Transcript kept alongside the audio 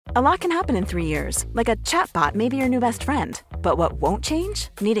A lot can happen in 3 years, like a chatbot may be your new best friend. But what won't change?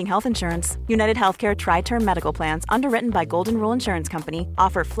 Needing health insurance. United Healthcare Tri-Term Medical Plans, underwritten by Golden Rule Insurance Company,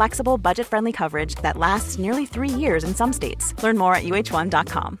 offer flexible, budget-friendly coverage that lasts nearly 3 years in some states. Learn more at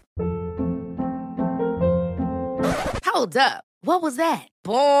uh1.com. Hold up. What was that?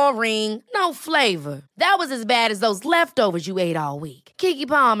 Boring. No flavor. That was as bad as those leftovers you ate all week. Keke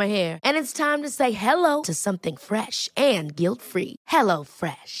Palmer here, and it's time to say hello to something fresh and guilt-free. Hello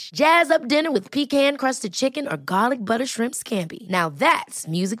Fresh. Jazz up dinner with pecan-crusted chicken or garlic butter shrimp scampi. Now that's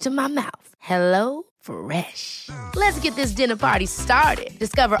music to my mouth. Hello Fresh. Let's get this dinner party started.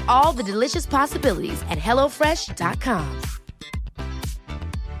 Discover all the delicious possibilities at hellofresh.com.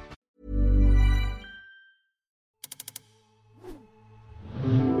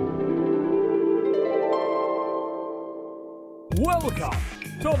 Welcome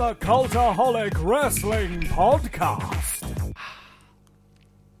to the Cultaholic Wrestling Podcast.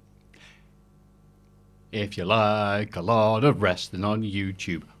 If you like a lot of wrestling on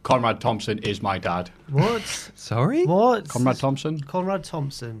YouTube, Conrad Thompson is my dad. What? Sorry? What? Conrad Thompson? Conrad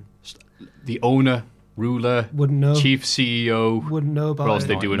Thompson. The owner, ruler, Wouldn't know. chief CEO. Wouldn't know about What else it.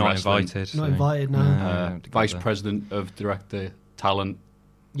 they do in Not wrestling? invited. Not so- invited, no. Vice president of director talent.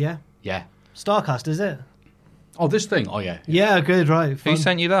 Yeah. Yeah. Starcast, is it? Oh, this thing. Oh, yeah. Yeah, good, right. Who Fun.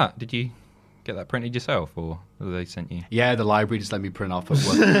 sent you that? Did you get that printed yourself, or they sent you? Yeah, the library just let me print off at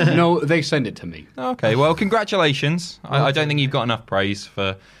work. No, they send it to me. Okay, well, congratulations. I don't think you've got enough praise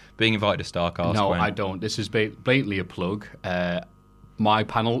for being invited to Starcast. No, when- I don't. This is blatantly a plug. My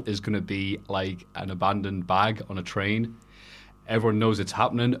panel is going to be like an abandoned bag on a train. Everyone knows it's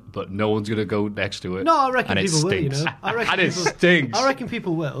happening, but no one's going to go next to it. No, I reckon And it people will, you stinks. know. I reckon And it people, stinks. I reckon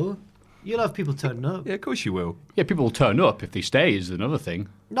people will. You'll have people turning up. Yeah, of course you will. Yeah, people will turn up. If they stay is another thing.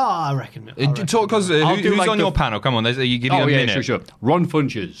 No, I reckon. Talk, because I'll do who's like on the- your panel? Come on, you give you Oh, a yeah, minute. sure. Ron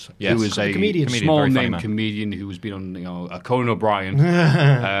Funches, Yes. who is a Comedian. small very funny name man. comedian who's been on, a Conan O'Brien.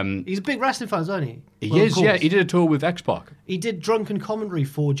 He's a big wrestling fan, isn't he? He Well, of is, yeah. course. He did a tour with X-Pac. He did drunken commentary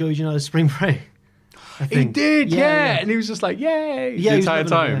for Joey Janela's Spring Break. I He think. did, Yeah. and he was just like, yay, Yeah, the he was entire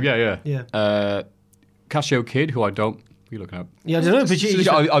loving it, time. yeah. Yeah. Casio Kid, who I don't. What are you looking at? Yeah, I don't know, but you...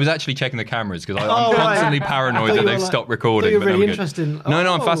 I was actually checking the cameras because I'm Oh, right. constantly I paranoid thought that you they've were stopped like- recording. thought you were but really I'm good. interested. No,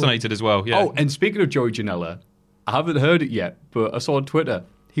 I'm Oh. fascinated as well. Yeah. Oh, and speaking of Joey Janela, I haven't heard it yet, but I saw on Twitter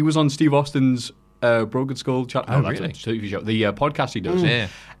he was on Steve Austin's Broken Skull chat. Oh, that's really? a TV show, the podcast he does. Yeah.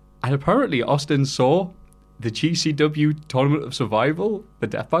 And apparently Austin saw the GCW Tournament of Survival, the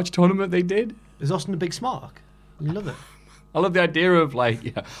deathmatch tournament they did. Is Austin a big smark? You love it. I love the idea of like,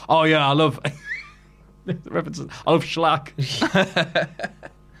 yeah, oh yeah, I love the references. I love Schlack.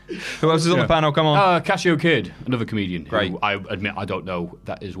 Who else is on the panel? Come on. Casio Kid, another comedian. Great. Who I admit I don't know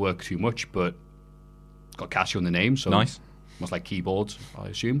that his work too much, but it's got Casio in the name, so Nice. must like keyboards, I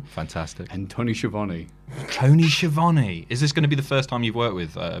assume. Fantastic. And Tony Schiavone. Tony Schiavone. Is this going to be the first time you've worked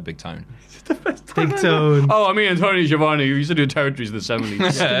with Big Tone? Big Tone. Oh, I mean, Tony Schiavone, who used to do territories in the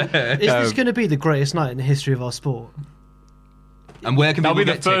 70s. Is this going to be the greatest night in the history of our sport? And where can That'll people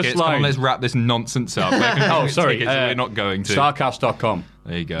be the get first tickets? Come on, line. let's wrap this nonsense up. Where can people Oh, get sorry. tickets that we're not going to? Starcast.com.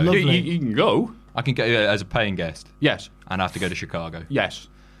 There you go. Lovely. You can go. I can go as a paying guest Yes. and I have to go to Chicago. Yes.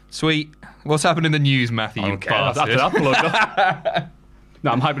 Sweet. What's happened in the news, Matthew? You Okay, bastard? after that plug. No,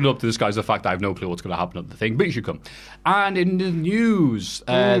 I'm hyping it up to disguise the fact that I have no clue what's going to happen at the thing, but you should come. And in the news,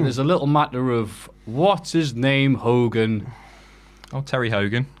 there's a little matter of what's his name, Hogan. Oh, Terry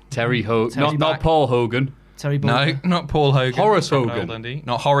Hogan. Terry Hogan. Terry Not back. Paul Hogan. Terry No, Boulder. not Paul Hogan. Horace Crocodile Hogan. Dundee.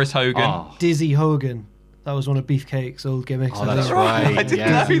 Not Horace Hogan. Oh, Dizzy Hogan. That was one of Beefcake's old gimmicks. I that's think. right. I didn't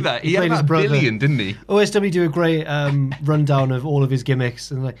yeah. know that. He had played his about a brother. billion, didn't he? OSW do a great rundown of all of his gimmicks,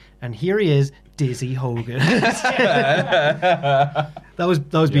 and here he is, Dizzy Hogan. that was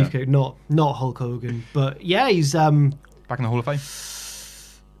Beefcake, not Hulk Hogan. But yeah, he's Back in the Hall of Fame.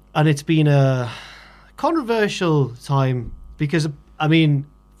 and it's been a controversial time because I mean,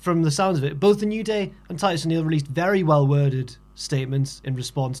 from the sounds of it, both the New Day and Titus O'Neil released very well worded statements in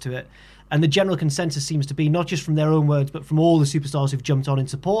response to it. And the general consensus seems to be, not just from their own words, but from all the superstars who've jumped on in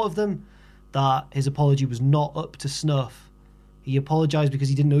support of them, that his apology was not up to snuff. He apologised because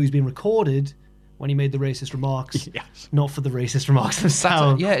he didn't know he was being recorded when he made the racist remarks, Yes. not for the racist remarks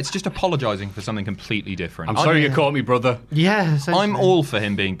themselves. Yeah, it's just apologising for something completely different. I'm sorry you caught me, brother. Yeah, essentially. I'm all for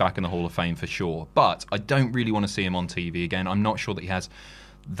him being back in the Hall of Fame for sure, but I don't really want to see him on TV again. I'm not sure that he has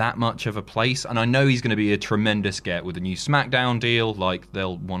that much of a place, and I know he's going to be a tremendous get with the new SmackDown deal. Like,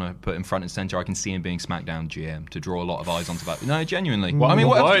 they'll want to put him front and centre. I can see him being SmackDown GM to draw a lot of eyes onto that. No, genuinely. What- I mean,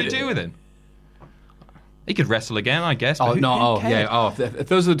 what else why- do you do with him? He could wrestle again, I guess. Oh but no! who cares? If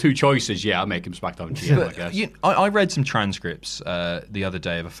those are the two choices, I'll make him SmackDown GM. I guess. I read some transcripts the other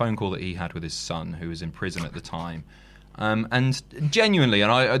day of a phone call that he had with his son, who was in prison at the time. And genuinely,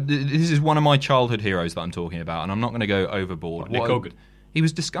 and this is one of my childhood heroes that I'm talking about, and I'm not going to go overboard. Nick Hogan. He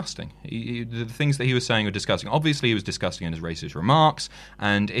was disgusting. The things that he was saying were disgusting. Obviously, he was disgusting in his racist remarks,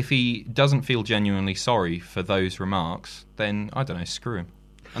 and if he doesn't feel genuinely sorry for those remarks, then, I don't know, screw him.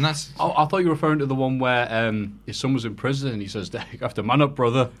 And that's... Oh, I thought you were referring to the one where his son was in prison and he says, "You have to man up,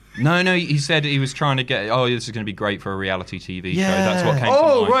 brother." No, he said he was trying to get... Oh, this is going to be great for a reality TV show. Yeah. That's what came to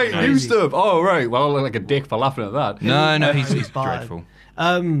Oh, mind. right, you know. new stuff. Oh, right. Well, I look like a dick for laughing at that. No, he's bad. dreadful.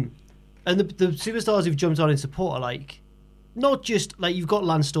 And the superstars who've jumped on in support are like, not just like you've got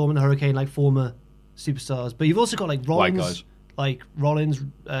Lance Storm and the Hurricane, like former superstars, but you've also got like Rollins,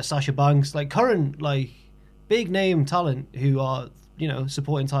 Sasha Banks, like current like big name talent who are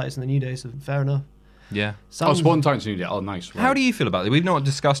supporting Titus in the New Day. So fair enough. Yeah. Oh, Spawn Titan's New Day. Oh, nice. Right. How do you feel about it? We've not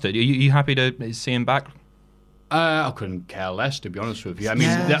discussed it. Are you happy to see him back? I couldn't care less, to be honest with you. I mean,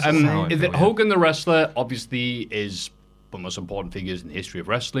 Yeah, that's how I feel, Hogan the wrestler obviously is one of the most important figures in the history of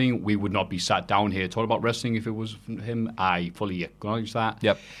wrestling. We would not be sat down here talking about wrestling if it was him. I fully acknowledge that.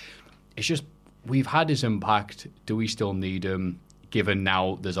 Yep. It's just, we've had his impact. Do we still need him? Given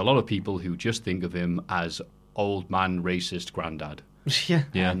now there's a lot of people who just think of him as old man racist granddad. Yeah.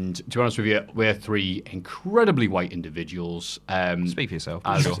 Yeah. And to be honest with you, we're three incredibly white individuals. Speak for yourself.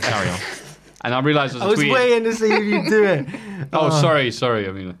 As- Sure. Carry on. And I realised I was waiting to see if you'd do it. Oh, sorry.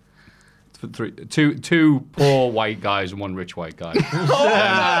 I mean, two poor white guys and one rich white guy.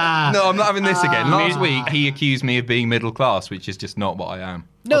 No, I'm not having this again. Last week, he accused me of being middle class, which is just not what I am.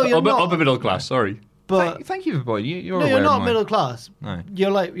 No, you're not. Upper middle class. Sorry. But Thank you, boy. You're no, aware you're of not my middle class. No.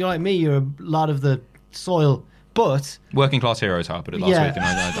 You're like me. You're a lad of the soil. But working class heroes. How I put it last week, and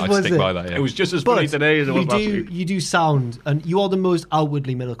I'd Was stick it? by that. Yeah. It was just as funny today as it was last week. you do sound, and you are the most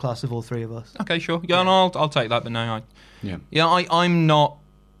outwardly middle class of all three of us. Okay, sure. Yeah, and I'll take that. But no, Yeah. I'm not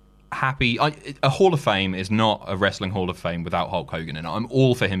happy. A Hall of Fame is not a wrestling Hall of Fame without Hulk Hogan in it. I'm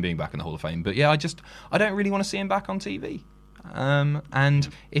all for him being back in the Hall of Fame. But yeah, I don't really want to see him back on TV. And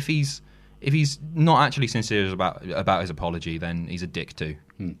if he's not actually sincere about his apology, then he's a dick too.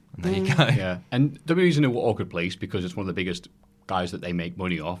 And there you go. Yeah. And WWE's in an awkward place because it's one of the biggest guys that they make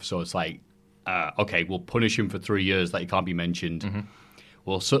money off. So it's like, okay, we'll punish him for 3 years that he can't be mentioned. Mm-hmm.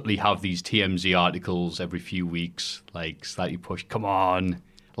 We'll certainly have these TMZ articles every few weeks, like slightly pushed. Come on.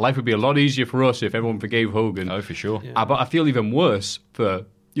 Life would be a lot easier for us if everyone forgave Hogan. Oh, for sure. But I feel even worse for,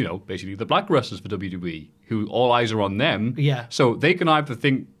 basically the black wrestlers for WWE, who all eyes are on them. Yeah. So they can either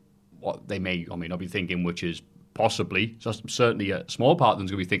think what they may or may not be thinking, which is possibly, certainly a small part of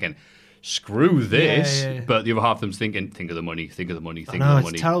them's going to be thinking, screw this. Yeah. But the other half of them's thinking, think of the money, think of the money, think No, of the it's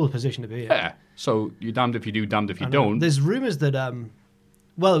money. a terrible position to be in. Yeah. So you're damned if you do, damned if you don't. There's rumours that, it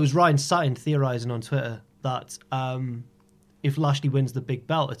was Ryan Satin theorising on Twitter that if Lashley wins the big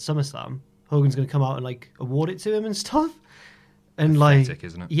belt at SummerSlam, Hogan's going to come out and like award it to him and stuff. And Pathetic,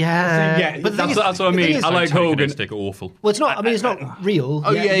 isn't it? Yeah, but the thing that's what I the thing mean. is- I like Hogan. Tokenistic, awful. Well, it's not. I mean, it's not real.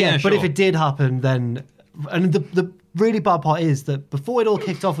 Oh, yeah, But if sure. it did happen, then, and the really bad part is that before it all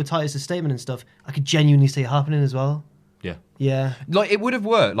kicked off with Titus' statement and stuff, I could genuinely see it happening as well. Yeah. Yeah. Like, it would have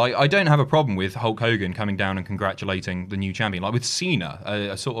worked. Like, I don't have a problem with Hulk Hogan coming down and congratulating the new champion. Like with Cena,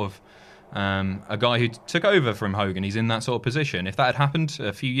 a sort of a guy who took over from Hogan. He's in that sort of position. If that had happened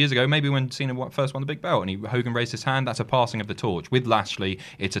a few years ago, maybe when Cena first won the big belt and Hogan raised his hand, that's a passing of the torch. With Lashley,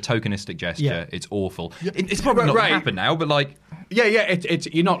 it's a tokenistic gesture. Yeah. It's awful. It's probably not going to happen now, but like... Yeah. It's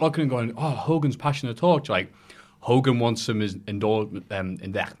you're not looking and going, oh, Hogan's passing the torch. Like, Hogan wants some in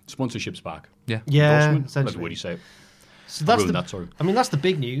their sponsorships back. Yeah. Yeah. Endorsement? Essentially. What do you say? So that's ruined that, sorry. I mean, that's the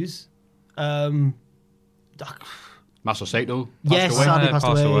big news. Master Sato Yes, passed away. sadly passed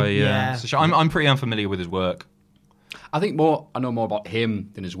away, yeah. yeah. So I'm pretty unfamiliar with his work. I know more about him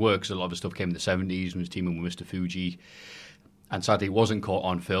than his work, because a lot of his stuff came in the 70s when he was teaming with Mr. Fuji. And sadly, it wasn't caught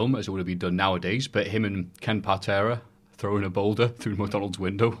on film, as it would have been done nowadays. But him and Ken Patera throwing a boulder through McDonald's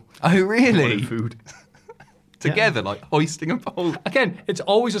window. Oh, really? Wanted food. Together, like hoisting a boulder. Again, it's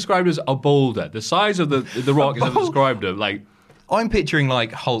always described as a boulder. The size of the rock is never described as like... I'm picturing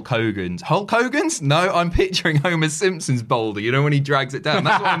like Hulk Hogan's. Hulk Hogan's? No, I'm picturing Homer Simpson's boulder. You know when he drags it down.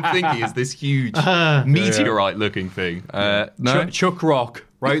 That's what I'm thinking is this huge meteorite-looking thing. No, Chuck Rock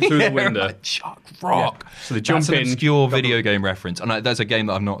right through the window. Right, Chuck Rock. Yeah. So they jump That's an in. obscure video game reference, and that's a game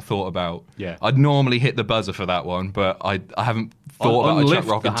that I've not thought about. Yeah. I'd normally hit the buzzer for that one, but I haven't thought about a Chuck Lift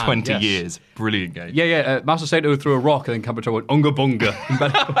Rock the in hand, 20 yes. years. Brilliant game. Yeah. Master Sato threw a rock and then Ken Patera went Unga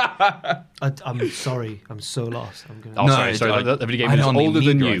Bunga. I'm sorry. I'm so lost. I'm gonna... Oh, No, sorry. I- That video I game is had it on the older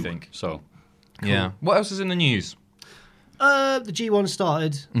than Amiga, I you. think. So Yeah. What else is in the news? The G1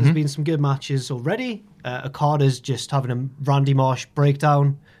 started. There's been some good matches already. Okada's just having a Randy Marsh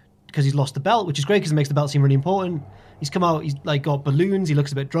breakdown because he's lost the belt, which is great because it makes the belt seem really important. He's come out, he's like got balloons, he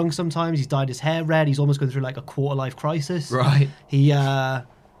looks a bit drunk sometimes, he's dyed his hair red, he's almost going through like a quarter-life crisis. Right. He's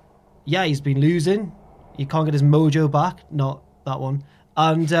been losing. He can't get his mojo back, not that one.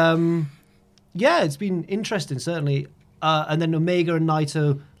 And it's been interesting, certainly. And then Omega and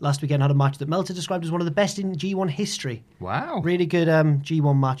Naito last weekend had a match that Meltzer described as one of the best in G1 history. Wow. Really good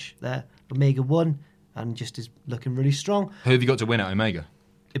G1 match there. Omega won and just is looking really strong. Who have you got to win at Omega?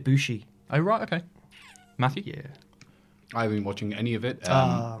 Ibushi. Oh, right, okay. Matthew? Yeah. I haven't been watching any of it.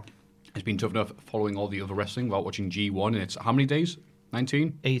 It's been tough enough following all the other wrestling without watching G1, and it's how many days?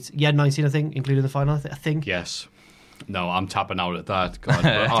 19? 8. Yeah, 19, I think, including the final, I think. Yes. No, I'm tapping out at that. God, but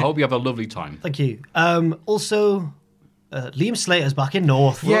I hope you have a lovely time. Thank you. Also, Liam Slater's back in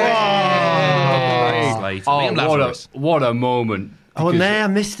North. Yeah. Slater. Liam Lazarus. What a moment. I wasn't there, I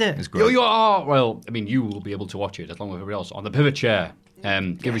missed it. It's great. Well, I mean, you will be able to watch it as long as everybody else on the pivot chair.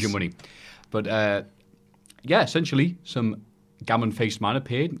 Give us your money. But essentially, some gammon-faced man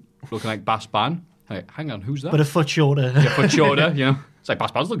appeared, looking like Bass Ban. Hey, hang on, who's that? But a foot shorter. Yeah, foot shorter, you know. It's like,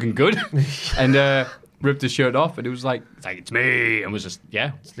 Bass Ban's looking good. And ripped his shirt off, and it was like, it's me. And was just,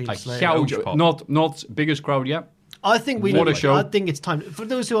 like, huge, not biggest crowd yet. I think I think it's time. For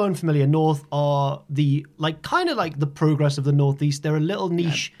those who are unfamiliar, North are the kind of like the Progress of the Northeast. They're a little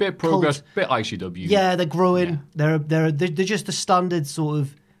niche, bit Progress, cult. bit ICW. Yeah, they're growing. Yeah. They're just the standard sort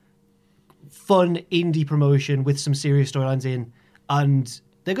of fun indie promotion with some serious storylines in, and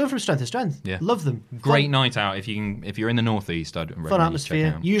they're going from strength to strength. Yeah, love them. Great fun, night out if you're in the Northeast. I'd recommend fun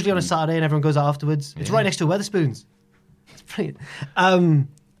atmosphere. You Usually on a Saturday, and everyone goes out afterwards. It's right next to Wetherspoons. It's brilliant.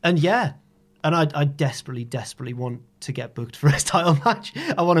 And I desperately want to get booked for his title match.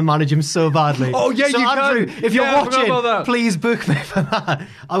 I want to manage him so badly. Oh, yeah, so you Andrew, can. if you're I forgot about that. watching, please book me for that.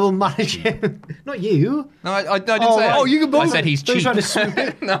 I will manage him. Not you. No, I didn't say that. Oh, you can both. I said he's So you're cheap. trying to swoop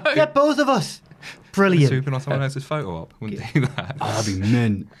in? No. Get both of us. Brilliant. Swooping on someone else's photo op. Wouldn't do that. Oh, that'd be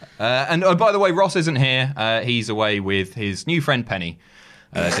men. And by the way, Ross isn't here. He's away with his new friend Penny.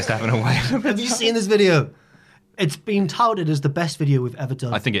 Just having a way. Have you seen this video? It's been touted as the best video we've ever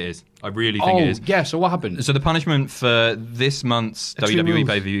done. I think it is. I really think it is. Yeah, so what happened? So the punishment for this month's Extreme WWE Rules.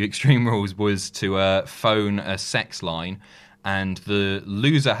 pay-per-view Extreme Rules was to phone a sex line, and the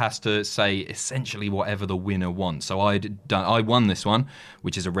loser has to say essentially whatever the winner wants. So I won this one,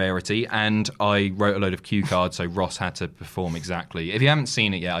 which is a rarity, and I wrote a load of cue cards, so Ross had to perform exactly. If you haven't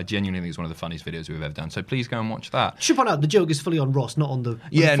seen it yet, I genuinely think it's one of the funniest videos we've ever done, so please go and watch that. Should point out the joke is fully on Ross, not on the No,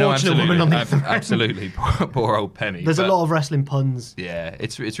 unfortunate absolutely. woman on the other end. Absolutely. Poor old Penny. There's a But- lot of wrestling puns. Yeah,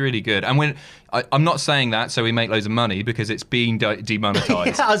 it's really good. And when I'm not saying that so we make loads of money because it's being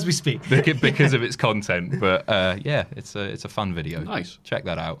demonetized As we speak. because of its content. But it's a fun video. Nice. Check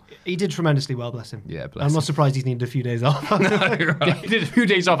that out. He did tremendously well, bless him. Yeah, bless I'm not him. surprised he's needed a few days off. He did a few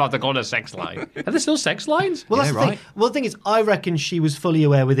days off after going to sex line. Are there still sex lines? Well, that's Yeah, the right. thing. Well, the thing is, I reckon she was fully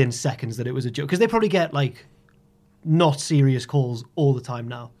aware within seconds that it was a joke because they probably get like not serious calls all the time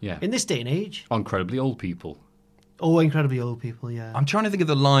now. Yeah. In this day and age, Incredibly old people. oh, incredibly old people. Yeah. I'm trying to think of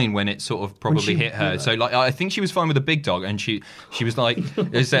the line when it sort of probably she- hit her. yeah. So like, I think she was fine with the big dog, and she was like,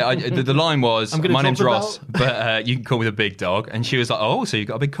 the line was, I'm gonna "My drop name's the Ross, belt." but you can call me the big dog." And she was like, "Oh, so you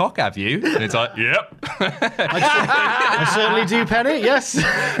got a big cock, have you?" And it's like, "Yep." I certainly do, Penny. Yes.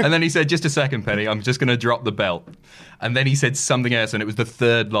 And then he said, "Just a second, Penny, I'm just going to drop the belt." And then he said something else, and it was the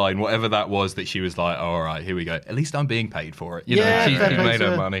third line, whatever that was, that she was like, oh, all right, here we go. At least I'm being paid for it. You Yeah, know, fair she play made to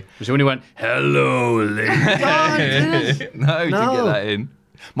her her. money. So when he went, hello, lady. No, to No. get that in.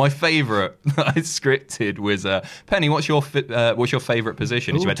 My favourite that I scripted was Penny. What's your favourite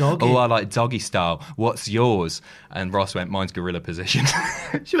position? And she Ooh, went, doggy. "Oh, I like doggy style. What's yours?" And Ross went, "Mine's gorilla position."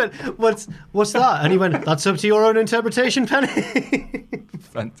 She went, what's that? And he went, that's up to your own interpretation, Penny.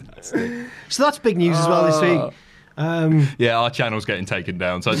 Fantastic. So that's big news as well this week. Yeah, our channel's getting taken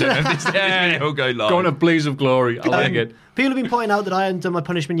down, so I don't know if this video will go live. Going a blaze of glory. I like it. People have been pointing out that I haven't done my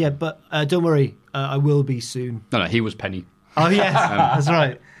punishment yet, but don't worry, I will be soon. No, he was Penny. Oh, yes, that's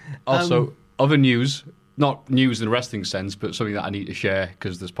right. Also, other news, not news in a wrestling sense, but something that I need to share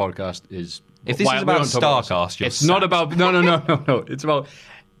because this podcast is. If this is about Starcast, you're it's not sacked. about. No. It's about.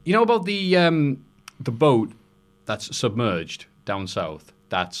 You know about the boat that's submerged down south.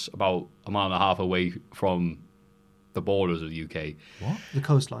 That's about a mile and a half away from the borders of the UK. The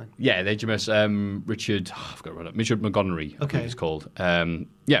coastline. Yeah, they just Richard. I forgot about it. Richard Montgomery. I Okay. think it's called.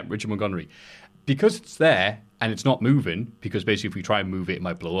 Richard Montgomery. Because it's there and it's not moving. Because basically, if we try and move it, it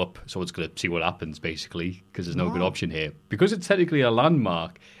might blow up. So it's going to see what happens, basically. Because there's no good option here. Because it's technically a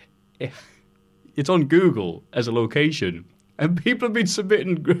landmark. it's on Google as a location, and people have been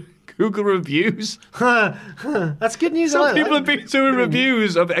submitting Google reviews. That's good news. Some people have been doing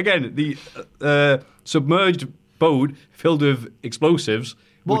reviews of, again, the submerged boat filled with explosives,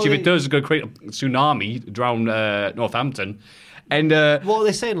 which if it does is going to create a tsunami, drown Northampton. And what are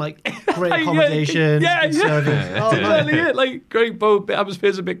they saying? Like great accommodation, good service. Exactly it. Like great boat, bit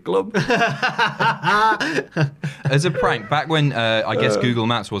atmosphere's a bit glum. As a prank, back when I guess Google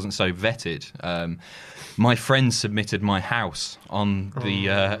Maps wasn't so vetted, my friend submitted my house on the.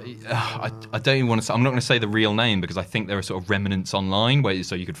 I don't even want to. I'm not going to say the real name because I think there are sort of remnants online where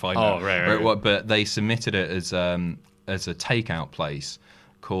so you could find. Right. But they submitted it as a takeout place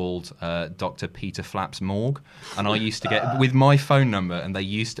called Dr. Peter Flapp's Morgue, and I used to get with my phone number, and I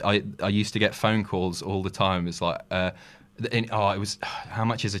used to get phone calls all the time. It's like, it was how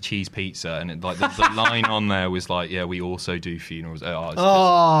much is a cheese pizza, and the line on there was like, yeah, we also do funerals.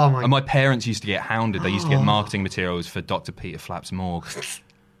 And my parents used to get hounded. They used to get marketing materials for Dr. Peter Flapp's Morgue.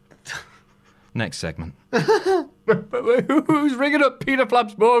 Next segment. Who's ringing up Peter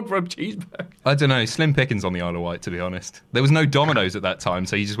Flapp's Morgue for a cheeseburger? I don't know. Slim pickings on the Isle of Wight, to be honest. There was no Domino's at that time,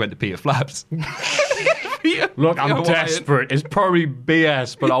 so you just went to Peter Flapp's. Look, I'm desperate. It's probably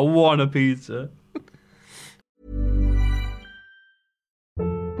BS, but I want a pizza.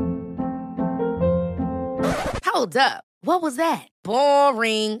 Hold up. What was that?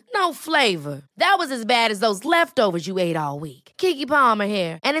 Boring. No flavor. That was as bad as those leftovers you ate all week. Keke Palmer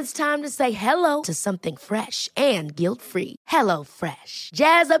here, and it's time to say hello to something fresh and guilt-free. HelloFresh.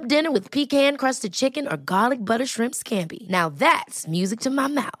 Jazz up dinner with pecan-crusted chicken or garlic butter shrimp scampi. Now that's music to my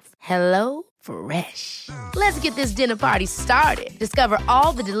mouth. HelloFresh. Let's get this dinner party started. Discover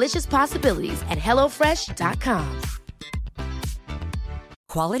all the delicious possibilities at HelloFresh.com.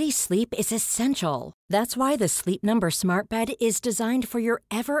 Quality sleep is essential. That's why the Sleep Number Smart Bed is designed for your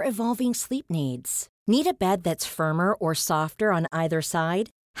ever-evolving sleep needs. Need a bed that's firmer or softer on either side?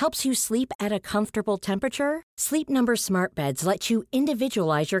 Helps you sleep at a comfortable temperature? Sleep Number Smart Beds let you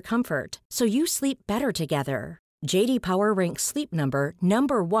individualize your comfort, so you sleep better together. J.D. Power ranks Sleep Number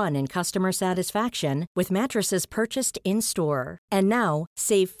number 1 in customer satisfaction with mattresses purchased in-store. And now,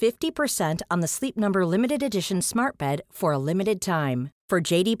 save 50% on the Sleep Number Limited Edition Smart Bed for a limited time. For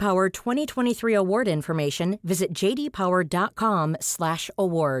J.D. Power 2023 award information, visit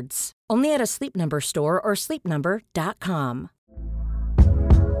jdpower.com/awards. Only at a Sleep Number store or sleepnumber.com.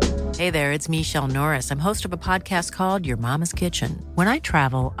 Hey there, it's Michelle Norris. I'm host of a podcast called Your Mama's Kitchen. When I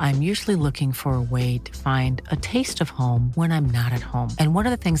travel, I'm usually looking for a way to find a taste of home when I'm not at home. And one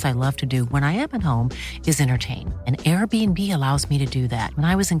of the things I love to do when I am at home is entertain. And Airbnb allows me to do that. When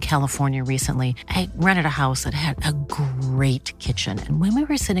I was in California recently, I rented a house that had a great kitchen. And when we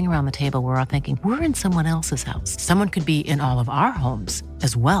were sitting around the table, we were all thinking, we're in someone else's house. Someone could be in all of our homes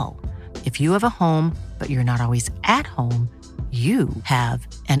as well. If you have a home, but you're not always at home, you have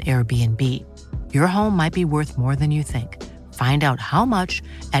an Airbnb. Your home might be worth more than you think. Find out how much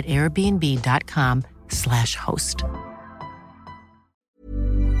at airbnb.com/host.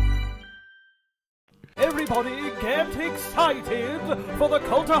 Everybody get excited for the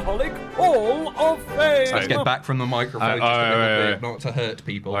Cultaholic Hall of Fame! Let's get back from the microphone just a little bit, not to hurt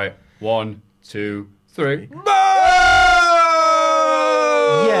people. Right, 1, 2, 3.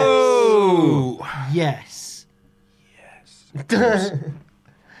 Yes.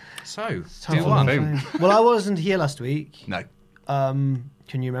 So, Hall of Fame. Well, I wasn't here last week. No. Can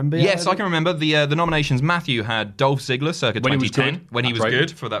you remember? Yes, I can remember. The nominations, Matthew had Dolph Ziggler circa When he was 2010, good. when he was That's right.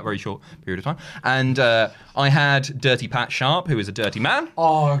 good for that very short period of time. And I had Dirty Pat Sharp, who is a dirty man.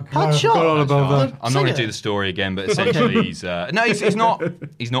 Oh, Pat Sharp. I'm not going to do the story again, but essentially he's not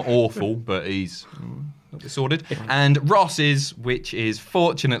awful, but he's disordered. And Ross's, which is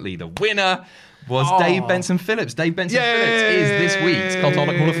fortunately the winner, was Dave Benson Phillips. Dave Benson Phillips is this week's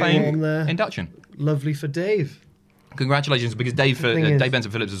Cultaholic Hall of Fame induction. Lovely for Dave. Congratulations, because Dave Benson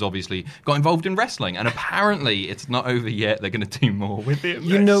Phillips has obviously got involved in wrestling, and apparently it's not over yet. They're going to do more with it.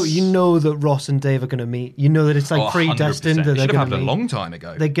 You know that Ross and Dave are going to meet. You know that it's like predestined that they're going to meet. A long time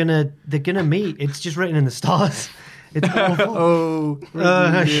ago. They're gonna meet. It's just written in the stars. It's awful.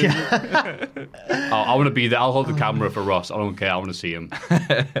 Yeah. I want to be there. I'll hold the camera for Ross. I don't care. I want to see him.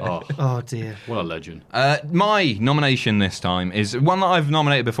 Oh dear. What a legend. My nomination this time is one that I've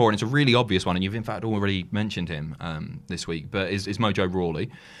nominated before, and it's a really obvious one, and you've in fact already mentioned him this week, but is Mojo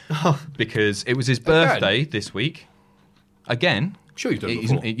Rawley. Because it was his birthday this week. Again. Sure you've done it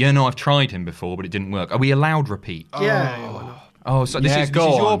before. Yeah, no, I've tried him before, but it didn't work. Are we allowed repeat? Yeah. Oh, so this is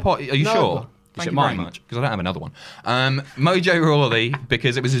your pot. Are you sure? Thank you mine? very much, because I don't have another one. Mojo Rawley,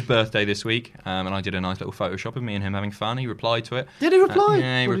 because it was his birthday this week, and I did a nice little Photoshop of me and him having fun. He replied to it. Did he reply?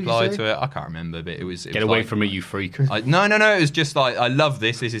 Yeah, he What did he replied say? to it. I can't remember, but it was... Get away from me, you freak. No. It was just like, I love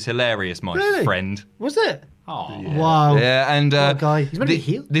this. This is hilarious, my Really? friend. Was it? Oh. Wow. Yeah, and Poor guy. He's meant to be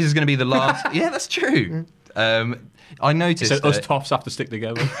healed. this is going to be the last... Yeah, that's true. I noticed So us that... toffs have to stick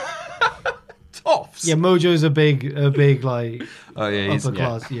together. Toffs? Yeah, Mojo's a big like Oh, yeah, he's... upper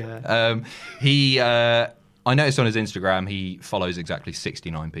class. Yeah. I noticed on his Instagram he follows exactly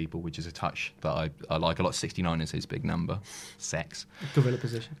 69 people, which is a touch that I like a lot. 69 is his big number. Sex. Gorilla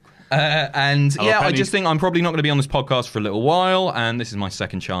position. And Hello, yeah, I Penny. just think I'm probably not going to be on this podcast for a little while, and this is my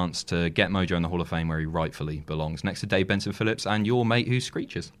second chance to get Mojo in the Hall of Fame where he rightfully belongs, next to Dave Benson Phillips and your mate who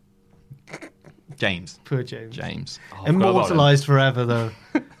screeches. James. Poor James. James. Immortalised forever, though.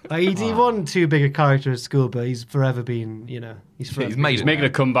 Like, he wasn't too big a character at school, but he's forever been, he's forever He's made He's it. making a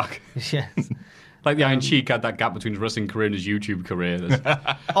comeback. Yes. Like the Iron Sheik had that gap between his wrestling career and his YouTube career.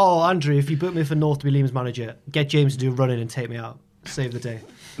 Oh, Andrew, if you book me for North to be Liam's manager, get James to do a run-in and take me out. Save the day.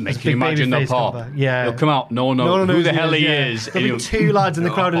 Mate, It's a can you big imagine the babyface pop? comeback. Yeah. He'll come out, no one knows who the hell he is. There'll be and two lads in the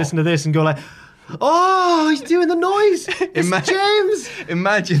crowd who listen to this and go like, oh, he's doing the noise. It's James.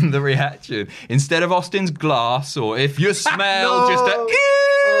 Imagine the reaction. Instead of Austin's glass, or if you smell No. just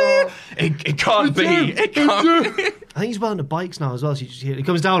it can't be. It can't be. I think he's well into bikes now as well. So you just hear it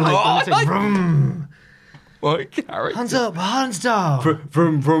comes down like, Oh, and it's like, vroom. What character? Hands up, hands down.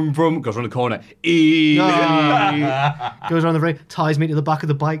 Vroom, vroom, vroom, goes around the corner. Goes around the ring, ties me to the back of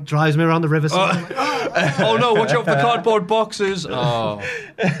the bike, drives me around the riverside. Oh no, watch out for the cardboard boxes. Oh.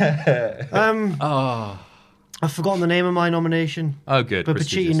 I've forgotten the name of my nomination. Oh, good. But Pacitti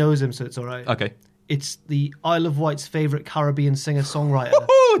Prestigious. knows him, so it's all right. Okay. It's the Isle of Wight's favourite Caribbean singer-songwriter,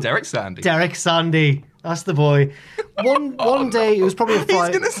 Oh, Derek Sandy. Derek Sandy. That's the boy. One day, it was probably a He's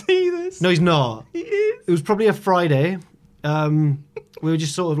Friday. going to see this. No, he's not. He is. It was probably a Friday. We were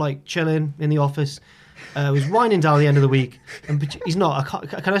just sort of like chilling in the office. It was winding down the end of the week. And he's not.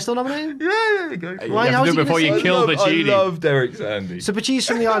 Can I still nominate him? Yeah, go for it. Why- You have how's to he do it before gonna you say- kill the I genie. love Derek Sandy. So Pachi's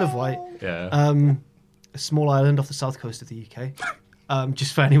from the Isle of Wight. Yeah. A small island off the south coast of the UK.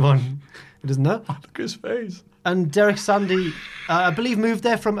 Just for anyone who doesn't know. Look at his face. And Derek Sandy, I believe, moved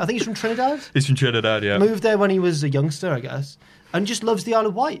there from, I think he's from Trinidad. He's from Trinidad, yeah. Moved there when he was a youngster, I guess. And just loves the Isle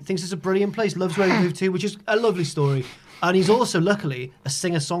of Wight. Thinks it's a brilliant place. Loves where he moved to, which is a lovely story. And he's also, luckily, a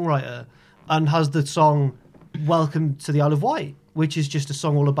singer-songwriter and has the song Welcome to the Isle of Wight, which is just a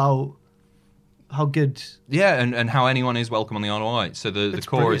song all about how good... Yeah, and how anyone is welcome on the Isle of Wight. So the It's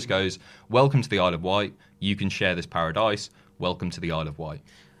chorus brilliant. goes, welcome to the Isle of Wight, you can share this paradise, welcome to the Isle of Wight.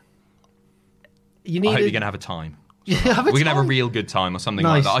 You I need hope you're going to have a time. We're We're going to have a real good time or something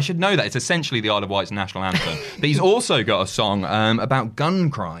like Nice. that. I should know that. It's essentially the Isle of Wight's national anthem. But he's also got a song about gun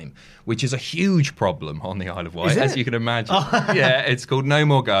crime, which is a huge problem on the Isle of Wight, Is as it? you can imagine. Yeah, it's called No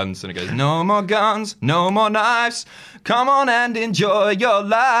More Guns. And it goes, no more guns, no more knives. Come on and enjoy your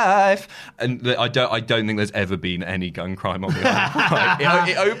life. And I don't think there's ever been any gun crime on the Isle of Wight.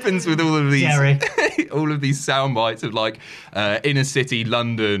 It opens with all of these Derek. all of these sound bites of like inner city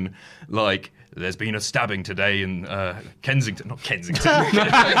London, like there's been a stabbing today in Kensington, not Kensington,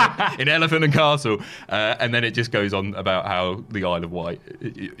 in Elephant and Castle. And then it just goes on about how the Isle of Wight,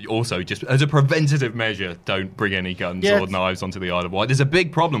 also just as a preventative measure, don't bring any guns Yeah. or knives onto the Isle of Wight. There's a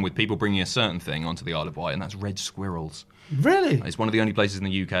big problem with people bringing a certain thing onto the Isle of Wight, and that's red squirrels. Really? It's one of the only places in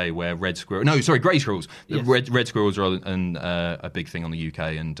the UK where grey squirrels. Yes. Red squirrels are a big thing on the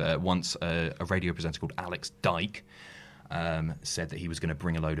UK, and once a radio presenter called Alex Dyke said that he was going to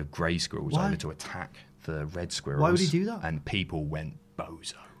bring a load of grey squirrels Why? over to attack the red squirrels. Why would he do that? And people went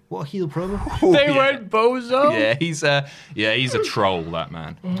bozo. What a heel promo. They went bozo. Yeah, he's a troll, that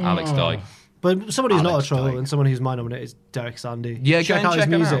man, Alex Dyke. But somebody who's not a Alex troll Dyke. and someone who's my nominate is Derek Sandy. Yeah, check go out and check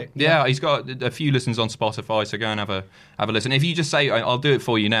his him music. out. Yeah, he's got a few listens on Spotify, so go and have a listen. If you just say, I'll do it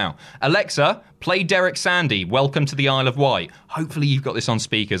for you now. Alexa, play Derek Sandy, Welcome to the Isle of Wight. Hopefully you've got this on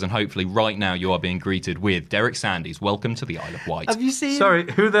speakers, and hopefully right now you are being greeted with Derek Sandy's Welcome to the Isle of Wight. Have you seen?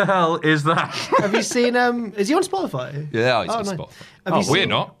 who the hell is that? Have you seen? Is he on Spotify? Yeah, he's on nice. Spotify. Have you We're seen-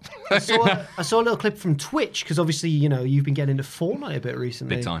 not. I saw a little clip from Twitch because obviously you've been getting into Fortnite a bit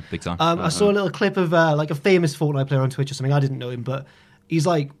recently. Big time, big time. I saw a little clip of like a famous Fortnite player on Twitch or something. I didn't know him, but he's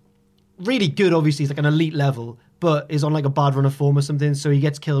like really good. Obviously, he's like an elite level, but is on like a bad run of form or something. So he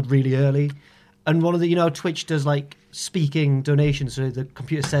gets killed really early. And one of the Twitch does like speaking donations, so the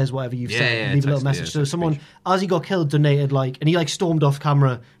computer says whatever you've said, yeah, leave a little text- message. yeah, So text someone, speech. as he got killed, donated and he like stormed off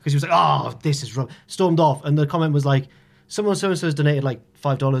camera because he was like, "Oh, this is wrong." Stormed off, and the comment was like, "Someone so and so has donated like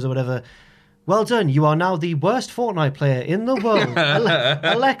 $5 or whatever. Well done. You are now the worst Fortnite player in the world.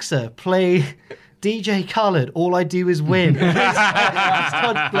 Alexa, play DJ Khaled. All I do is win.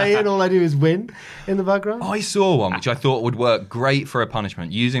 Start playing. All I do is win in the background. I saw one which I thought would work great for a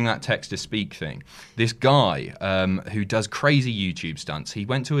punishment using that text-to-speak thing. This guy who does crazy YouTube stunts, he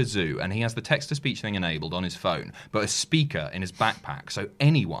went to a zoo and he has the text-to-speech thing enabled on his phone, but a speaker in his backpack, so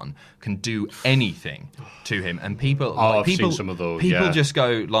anyone can do anything to him. And people, I've seen some of those. People just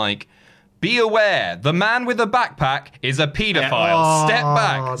go like, "Be aware, the man with the backpack is a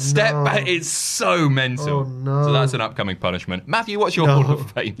paedophile. Step back. It's so mental. Oh, no. So that's an upcoming punishment. Matthew, what's your Hall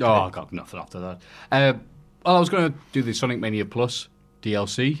of Fame? Oh, I got nothing after that. Well, I was going to do the Sonic Mania Plus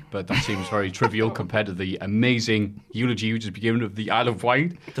DLC, but that seems very trivial compared to the amazing eulogy you just began of the Isle of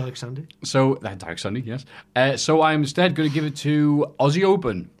Wight. Dark Sandy. So, Dark Sunday, yes. So I'm instead going to give it to Aussie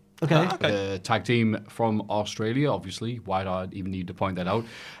Open. Okay. Tag team from Australia, obviously. Why do I even need to point that out?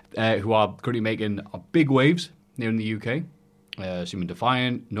 Who are currently making big waves here in the UK. Seaman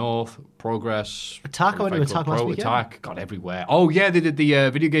Defiant, North, Progress. Attack, I went to Attack last weekend. Attack, got everywhere. Oh, yeah, they did the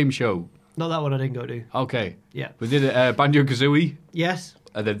video game show. Not that one I didn't go to. Okay. Yeah. We did Banjo-Kazooie, Yes.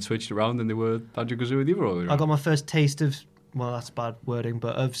 and then switched around, and they were Banjo-Kazooie the other way around. I got my first taste of, well, that's bad wording,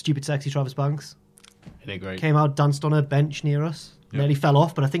 but of Stupid Sexy Travis Banks. They're great. Came out, danced on a bench near us. Nearly fell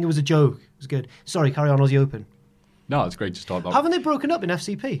off, but I think it was a joke. It was good. Sorry, carry on, Aussie Open. No, it's great to start about. Haven't they broken up in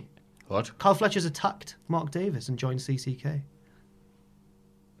FCP? What? Carl Fletcher's attacked Mark Davis and joined CCK.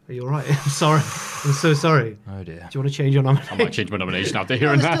 Are you all right? I'm sorry. I'm so sorry. Oh, dear. Do you want to change your nomination? I might change my nomination after No,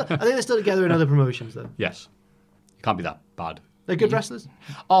 hearing they're that. still, I think they're still together in other promotions, though. Yes. Can't be that bad. They're good wrestlers.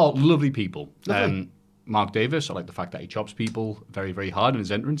 Oh, lovely people. Lovely. Mark Davis, I like the fact that he chops people very, very hard in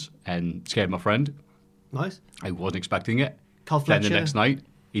his entrance and scared my friend. Nice. I wasn't expecting it. Carl Then Fletcher. the next night,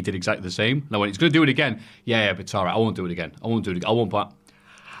 he did exactly the same. And I went, he's going to do it again. Yeah, but it's all right. I won't do it again. I won't put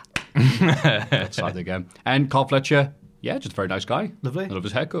Start again. And Carl Fletcher, yeah, just a very nice guy. Lovely. I love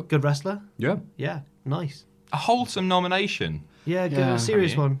his haircut. Good wrestler. Yeah. Yeah, nice. A wholesome nomination. Yeah, good. A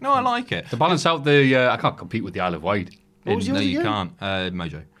serious one. No, I like it. To balance out the, I can't compete with the Isle of Wight. What was yours No, you again? can't.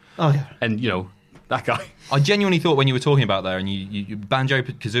 Mojo. Oh, yeah. And, that guy. I genuinely thought when you were talking about there and you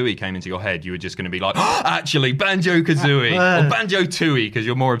Banjo-Kazooie came into your head, you were just going to be like, oh, actually, Banjo-Kazooie. Or Banjo-Tooie, because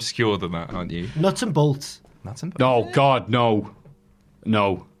you're more obscure than that, aren't you? Nuts and bolts. That's important. Oh, God, no.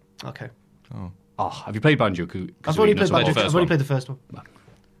 No. Okay. Oh, have you played Banjo-Kazooie? I've only played the Banjo. first I've only one. played the first one.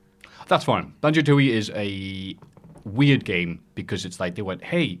 That's fine. Banjo-Tooie is a weird game because it's like they went,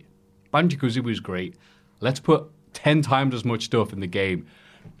 hey, Banjo-Kazooie was great. Let's put 10 times as much stuff in the game.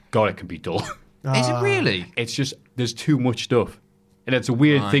 God, it can be dull. Is it really? It's just, there's too much stuff. And it's a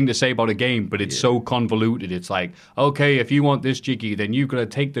weird thing to say about a game, but it's so convoluted. It's like, okay, if you want this jiggy, then you've got to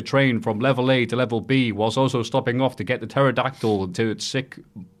take the train from level A to level B, whilst also stopping off to get the pterodactyl to its sick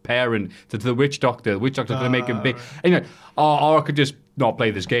parent, to the witch doctor. The witch doctor's going to make him big. Anyway, or I could just not play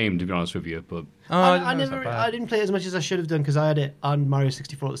this game, to be honest with you. But I didn't play it as much as I should have done because I had it on Mario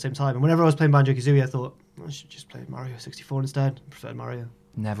 64 at the same time. And whenever I was playing Banjo-Kazooie, I thought, I should just play Mario 64 instead. I prefer Mario.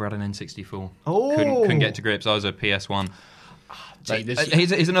 Never had an N64. Oh. Couldn't get to grips. I was a PS1. see,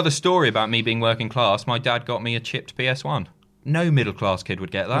 Here's another story about me being working class. My dad got me a chipped PS1. No middle class kid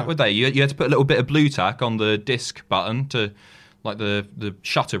would get that, would they? You had to put a little bit of blue tack on the disc button to, like the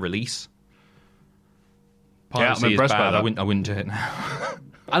shutter release. Piracy I'm is impressed by bad. that. I wouldn't do it now.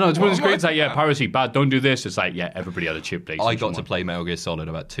 I know, it's one of those great, it's like, yeah, piracy, bad, don't do this. It's like, yeah, everybody had a chip. I got to play Metal Gear Solid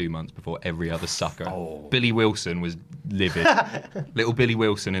about 2 months before every other sucker. Billy Wilson was livid. Little Billy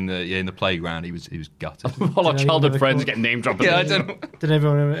Wilson in the playground, he was gutted. All our Did childhood anyone friends ever get name dropped. Yeah, I don't know. Did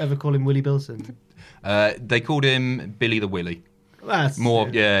everyone ever call him Willie Bilson? They called him Billy the Willy. That's More,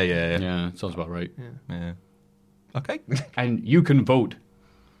 yeah. Yeah, sounds about right. Yeah. Okay. And you can vote.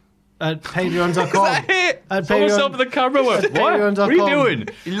 At patreon.com. Is that it? At Someone's up in the camera. What? What are you doing?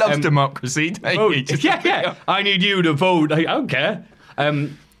 He loves democracy, don't Vote. he? Just- Yeah. I need you to vote. I don't care.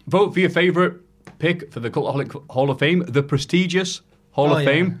 Vote for your favourite pick for the Cultaholic Hall of Fame, the prestigious Hall of yeah.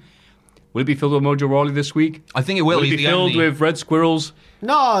 Fame. Will it be filled with Mojo Rawley this week? I think it will. Will it He's be the filled only- with red squirrels?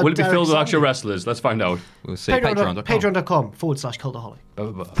 No, Will it be Derek filled with Sandy. actual wrestlers? Let's find out. We'll see. Patreon.com. Patreon.com/Cultaholic.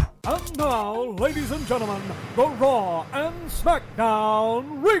 And now, ladies and gentlemen, the Raw and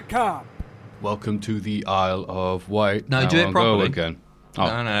SmackDown recap. Welcome to the Isle of Wight. No, Now do it I'll properly. Go again.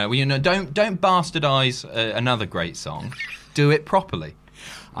 Oh. No. Well, don't bastardize another great song. Do it properly.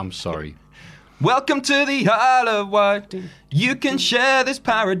 I'm sorry. Welcome to the Isle of Wight. You can share this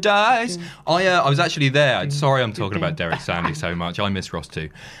paradise. I was actually there. Sorry, I'm talking about Derek Sandy so much. I miss Ross too.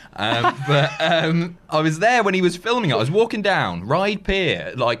 But I was there when he was filming it. I was walking down Ryde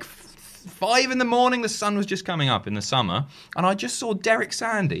Pier, like 5 in the morning, the sun was just coming up in the summer, and I just saw Derek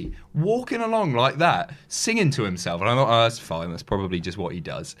Sandy walking along like that, singing to himself. And I thought, oh, that's fine, that's probably just what he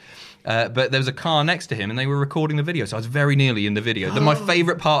does. But there was a car next to him, and they were recording the video, so I was very nearly in the video. My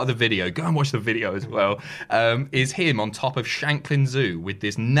favourite part of the video, go and watch the video as well, is him on top of Shanklin Zoo with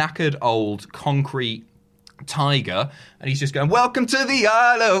this knackered old concrete tiger, and he's just going, welcome to the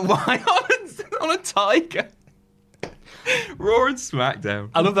Isle of Wight on a tiger. Raw and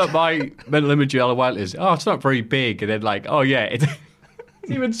SmackDown. I love that my mental image of Alan Wild is, oh, it's not very big. And then like, oh yeah, it's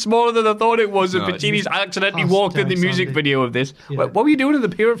even smaller than I thought it was. And Pacini's accidentally walked in the music video of this. Yeah. What were you doing in the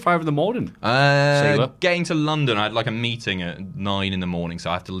pier at 5 in the morning? Getting to London, I had like a meeting at 9 in the morning, so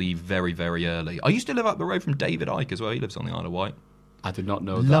I have to leave very, very early. I used to live up the road from David Icke as well. He lives on the Isle of Wight. I did not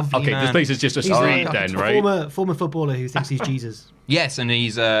know Lovely that. Okay, man. this place is just a street then, right? Former footballer who thinks he's Jesus. Yes, and he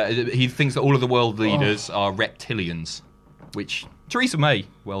thinks that all of the world leaders are reptilians, which Theresa May,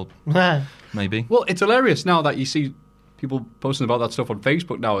 well, maybe. Well, it's hilarious now that you see people posting about that stuff on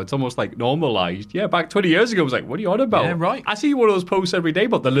Facebook now. It's almost like normalised. Yeah, back 20 years ago, it was like, what are you on about? Yeah, right. I see one of those posts every day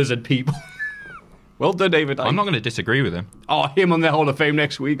about the lizard people. Well done, David. I'm not going to disagree with him. Oh, him on the Hall of Fame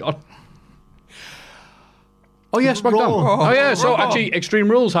next week. Oh, yeah, SmackDown. Raw. Oh, yeah, so actually Extreme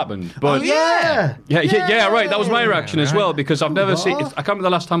Rules happened. But Yeah, right. That was my reaction as well, because I've never seen... I can't remember the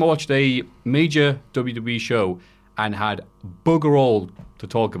last time I watched a major WWE show and had bugger all to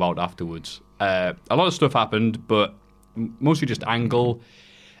talk about afterwards. A lot of stuff happened, but mostly just angle,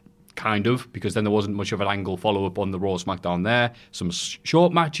 kind of, because then there wasn't much of an angle follow-up on the Raw SmackDown there. Some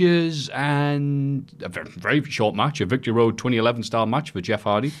short matches, and a very, very short match, a Victory Road 2011 style match for Jeff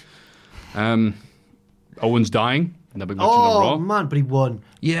Hardy. Owens dying in the big match on the Raw. Oh man, but he won.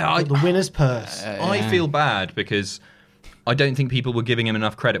 Yeah, The winner's purse. I feel bad because I don't think people were giving him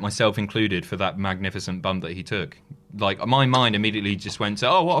enough credit, myself included, for that magnificent bump that he took. Like, my mind immediately just went to,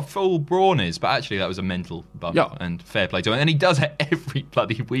 oh, what a fool Braun is. But actually, that was a mental bump, and fair play to him. And he does it every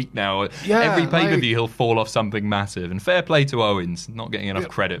bloody week now. Yeah, every pay-per-view, he'll fall off something massive. And fair play to Owens, not getting enough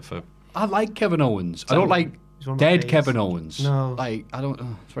credit for... I like Kevin Owens. I don't like one of my dead faves. Kevin Owens. No. Like, I don't...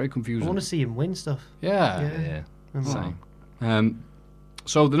 it's very I confusing. want to see him win stuff. Yeah. Yeah.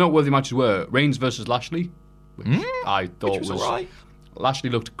 So the noteworthy matches were Reigns versus Lashley, which I thought Which was all right. Lashley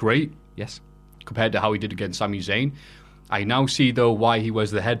looked great Yes. compared to how he did against Sami Zayn. I now see, though, why he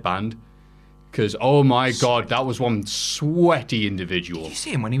wears the headband, because, oh my God, that was one sweaty individual. Did you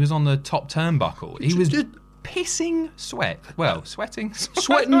see him when he was on the top turnbuckle? He was pissing sweat. Well, sweating.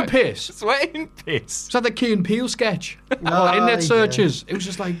 Sweating piss. Sweating piss. Is that the Key and Peele sketch? Oh, Internet yeah. searches. It was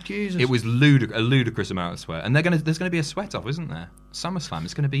just like, Jesus. It was a ludicrous amount of sweat. And there's going to be a sweat-off, isn't there? SummerSlam.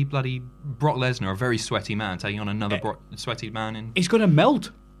 It's going to be bloody Brock Lesnar, a very sweaty man, taking on another sweaty man. He's going to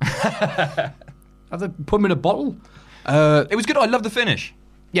melt. Have they put him in a bottle? It was good. I love the finish.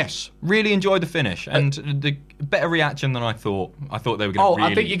 Yes. Really enjoyed the finish. And the better reaction than I thought. I thought they were going to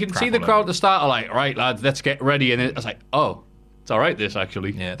really I think you can see the crap all crowd over at the start are like, right, lads, let's get ready. And then it's like, oh, it's all right, this,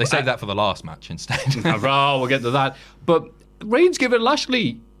 actually. Yeah, they saved that for the last match instead. Oh, we'll get to that. But Reigns giving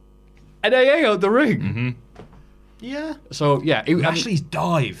Lashley an AA out the ring. Mm-hmm. Yeah. So, yeah. Lashley's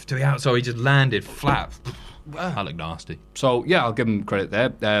dive to the outside, he just landed flat. That looked nasty. So, yeah, I'll give him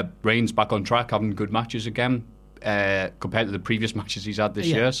credit there. Reigns back on track, having good matches again compared to the previous matches he's had this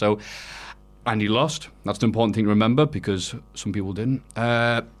year. So, and he lost. That's an important thing to remember because some people didn't.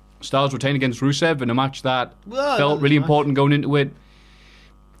 Styles retained against Rusev in a match that felt really important going into it.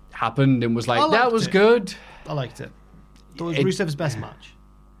 Happened and was like, that was good. I liked it. It was Rusev's best match.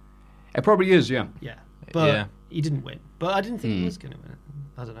 It probably is, yeah. Yeah. But Yeah. he didn't win. But I didn't think he was going to win it.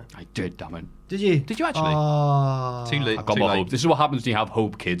 I don't know. I did, damn it. Did you? Did you actually? Oh. Too late. I've got more hope. This is what happens when you have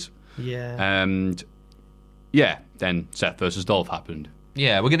hope, kids. Yeah. And yeah, then Seth versus Dolph happened.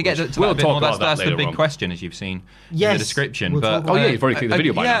 Yeah, we're going to get to We'll that a bit talk more. about that That's the later big on. question, as you've seen in Yes, the description. we'll But talk about yeah, you've already clicked the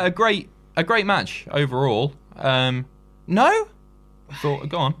video by now. a great match overall. No, go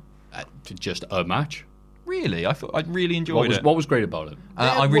on. Just a match. Really, I thought I really enjoyed it. What was great about it?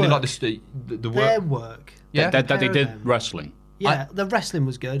 I really work. like the Their work. work. Yeah, That they pair of did them. wrestling. Yeah, the wrestling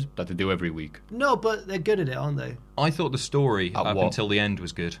was good. That they do every week. No, but they're good at it, aren't they? I thought the story up what? until the end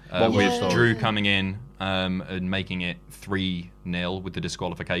was good. What was with the story? Drew coming in and making it 3-0 with the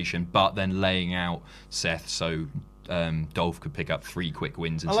disqualification, but then laying out Seth so Dolph could pick up 3 quick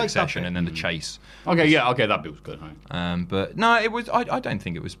wins in I like that succession, bit. and then the chase. Okay, that bit was good. Right? But no, it was. I don't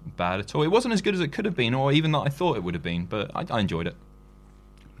think it was bad at all. It wasn't as good as it could have been, or even that I thought it would have been. But I enjoyed it.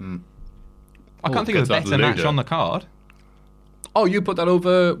 I can't think of a get that better match later. on the card. Oh, you put that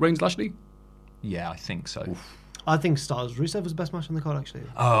over Reigns Lashley? Yeah, I think so. I think Styles Rusev was the best match on the card, actually.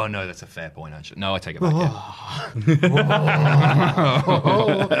 Oh no, that's a fair point. Actually, no, I take it back. Yeah.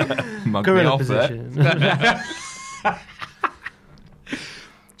 mugged me Gorilla off there. position.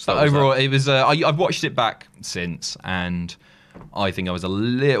 So overall, it was. I've watched it back since, and I think I was a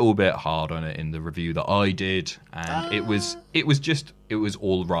little bit hard on it in the review that I did, and it was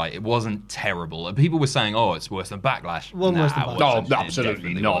all right. It wasn't terrible. People were saying, "Oh, it's worse than Backlash." Worse than it Backlash. No, wasn't. It absolutely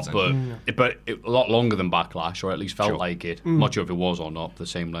definitely not. wasn't. But a lot longer than Backlash, or at least felt Sure. like it. I'm not sure if it was or not the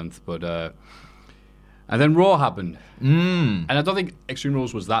same length, but and then Raw happened, and I don't think Extreme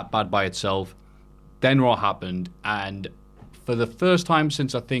Rules was that bad by itself. Then Raw happened, and for the first time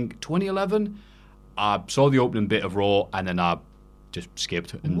since I think 2011, I saw the opening bit of Raw, and then I just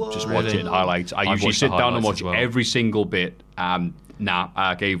skipped and just watched it in highlights. I I've usually watched sit the down and highlights watch as well. every single bit. Nah,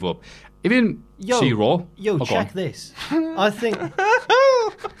 I gave up. Even see Raw. Yo, Oh, go check on. this. I think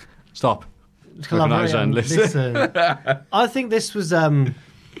Stop. collaborate on Recognize this. and I think this was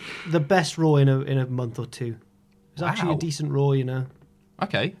the best Raw in a month or two. It was actually Wow. a decent Raw, you know.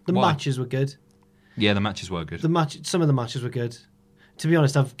 Okay. The Why? matches were good. Yeah, the matches were good. Some of the matches were good. To be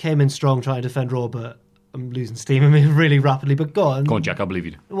honest, I've came in strong trying to defend Raw, but I'm losing steam. I mean, really rapidly. But go on. Go on, Jack. I believe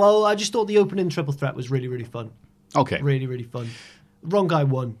you. Well, I just thought the opening triple threat was really, really fun. Okay. Really, really fun. Wrong guy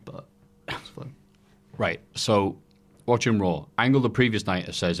won, but it was fun. Right. So, watching Raw. Angle the previous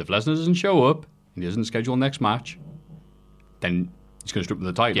night says if Lesnar doesn't show up and he doesn't schedule next match, then he's going to strip him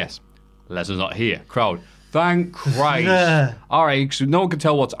the title. Yes. Lesnar's not here. Crowd. Thank Christ. Yeah. All right. So no one can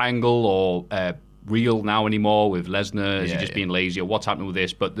tell what's Angle or real now anymore with Lesnar. Is he just being lazy or what's happening with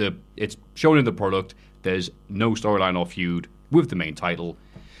this? But it's shown in the product. There's no storyline or feud with the main title.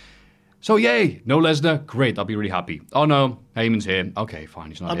 So yay, no Lesnar, great, I'll be really happy. Oh no, Heyman's here. Okay, fine,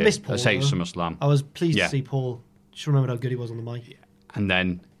 he's not I here. missed Paul. Let's say though. SummerSlam. I was pleased Yeah. to see Paul. Just remembered how good he was on the mic. And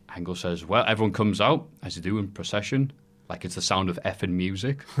then Angle says, well, everyone comes out, as they do in procession, like it's the sound of effing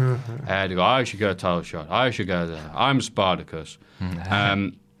music. They go, I should get a title shot. I should get I'm Spartacus.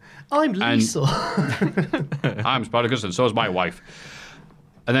 I'm Lisa. I'm Spartacus, and so is my wife.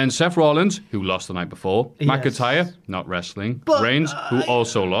 And then Seth Rollins, who lost the night before. Yes. McIntyre, not wrestling. But, Reigns, who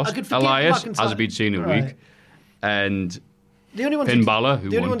also I lost. could forgive Elias, McIntyre. hasn't been seen in a Right. week. And The only ones Finn who, Balor, who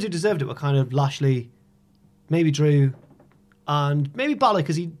the only won. ones who deserved it were kind of Lashley, maybe Drew, and maybe Balor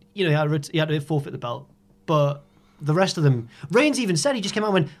because he had to forfeit the belt. But the rest of them, Reigns even said, he just came out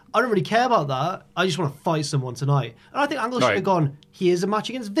and went, I don't really care about that. I just want to fight someone tonight. And I think Angle should Right. have gone, here's a match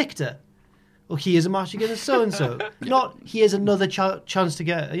against Victor. Or here's a match against so-and-so. Not, here's another chance to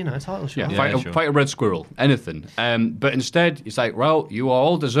get, a title shot. Yeah, sure. fight a red squirrel, anything. But instead, it's like, well, you are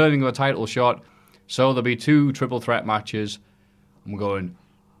all deserving of a title shot, so there'll be 2 triple threat matches. I'm going,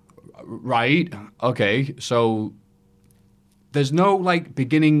 right, okay, so there's no,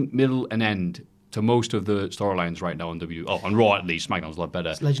 beginning, middle, and end to most of the storylines right now on WWE. Oh, on Raw at least, SmackDown's a lot better.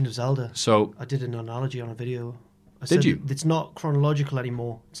 It's Legend of Zelda. So, I did an analogy on a video. I Did said you? It's not chronological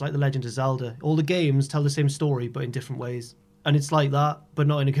anymore. It's like The Legend of Zelda. All the games tell the same story, but in different ways. And it's like that, but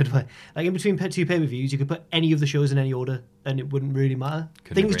not in a good way. Like in between 2 pay-per-views, you could put any of the shows in any order, and it wouldn't really matter.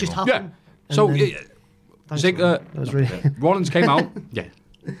 Couldn't Things agree just more. yeah. happen. and So, then- Thanks, Ziggler, Ron. That was really... Rollins came out. Yeah.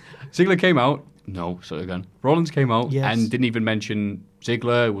 Ziggler came out. No, say it again. Rollins came out Yes. and didn't even mention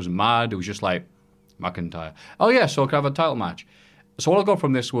Ziggler. It wasn't mad. It was just like, McIntyre. Oh, yeah, so I could have a title match. So all I got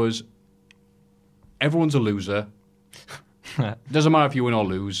from this was, everyone's a loser. Doesn't matter if you win or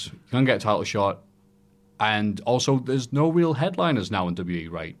lose. You can't get a title shot. And also, there's no real headliners now in WWE,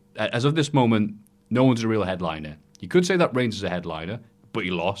 right? As of this moment, no one's a real headliner. You could say that Reigns is a headliner, but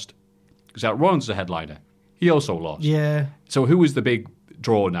he lost. Because that Rollins is a headliner. He also lost. Yeah. So who is the big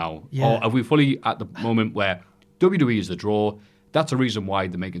draw now? Yeah. Or are we fully at the moment where WWE is the draw? That's the reason why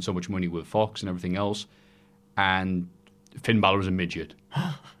they're making so much money with Fox and everything else. And Finn Balor is a midget.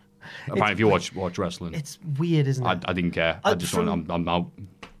 Apparently, if you watch wrestling, It's weird, isn't it? I didn't care. I just went, I'm out.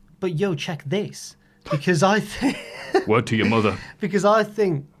 But yo, check this. Because I think... Word to your mother. Because I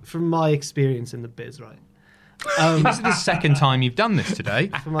think, from my experience in the biz, right? This is the second time you've done this today.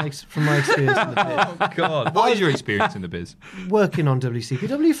 From my experience in the biz. God, what is your experience in the biz? Working on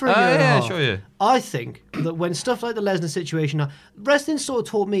WCPW for a year and a yeah, half. sure, yeah. I think that when stuff like the Lesnar situation, wrestling sort of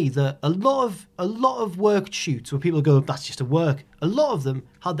taught me that a lot of work shoots where people go, that's just a work. A lot of them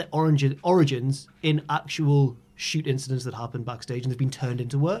had their origins in actual shoot incidents that happened backstage and they've been turned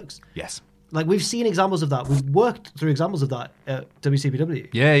into works. Yes. Like we've seen examples of that. We've worked through examples of that at WCPW.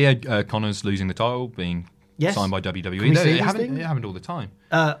 Yeah. Connor's losing the title, being Yes. signed by Can we WWE. say It these happened, things? it happened all the time.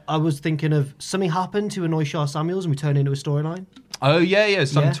 I was thinking of something happened to annoy Shah Samuels and we turned it into a storyline. Oh, yeah.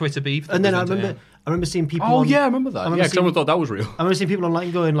 Some Yeah. Twitter beef. that And then was I into- remember seeing people. Oh, on- yeah, I remember that. remember Yeah, because seeing- everyone thought that was real. I remember seeing people online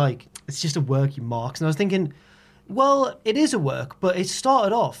going like, "It's just a work, you marks," and I was thinking, Well, it is a work, but it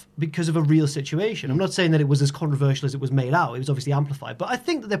started off because of a real situation. I'm not saying that it was as controversial as it was made out. It was obviously amplified. But I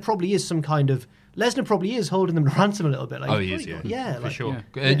think that there probably is some kind of... Lesnar probably is holding them to ransom a little bit. Like, Oh, he is, yeah. Yeah, For like, sure.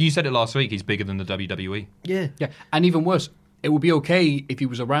 Yeah. You said it last week, he's bigger than the WWE. Yeah. Yeah, and even worse, it would be okay if he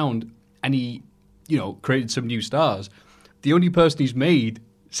was around and he, created some new stars. The only person he's made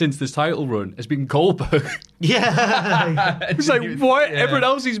since this title run has been Goldberg. Yeah. It's like, what? Yeah. Everyone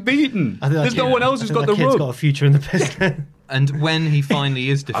else he's beaten. There's no one else who's got the kid's rub. got a future in the business. And when he finally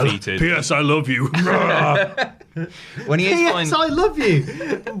is defeated... P.S. I love you. When he is P.S. I love you.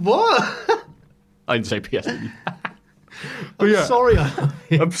 What? I didn't say P.S. I'm sorry I love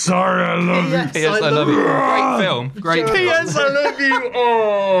you. I'm sorry I love you. P.S. I love you. Great film. Great film. P.S. I love you.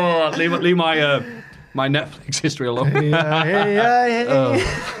 Oh, leave my Netflix history alone.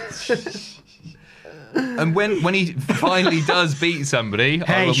 And when he finally does beat somebody,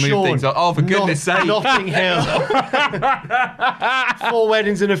 Hey, I will move Sean, things up. Oh, for goodness sake. Notting Hill. 4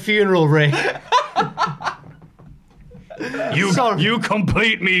 weddings and a funeral, Rick. You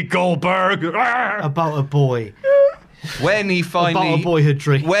complete me, Goldberg. About a boy. When he finally... About a boyhood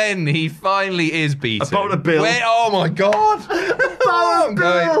dream. When he finally is beaten. About a bill. Oh, my God. I'm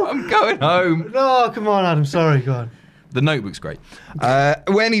going home. No, come on, Adam. Sorry, go on. The Notebook's great.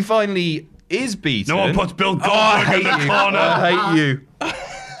 When he finally is beaten... No one puts Bill Goldberg in the corner. I hate you.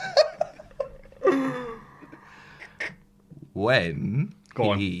 When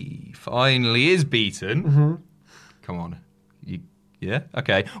he finally is beaten... Come on. Yeah?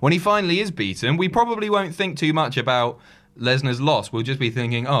 Okay. When he finally is beaten, we probably won't think too much about Lesnar's loss. We'll just be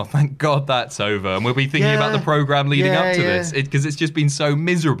thinking, oh, thank God that's over. And we'll be thinking about the program leading up to this. Because it's just been so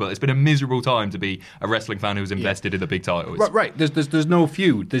miserable. It's been a miserable time to be a wrestling fan who's invested in the big titles. Right. There's no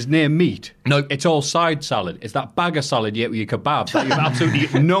feud. There's near meat. No. It's all side salad. It's that bag of salad you get with your kebab that you have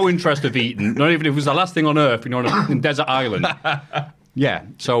absolutely no interest of eating. Not even if it was the last thing on earth, on a desert island. Yeah.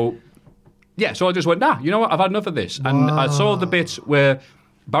 So I just went, nah, you know what? I've had enough of this. And I saw the bits where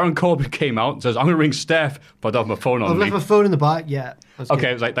Baron Corbin came out and says, I'm going to ring Steph, but I don't have my phone on I've me. left my phone in the back, yeah. Okay,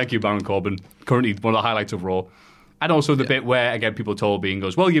 I was like, thank you, Baron Corbin. Currently one of the highlights of Raw. And also the bit where, again, people told me and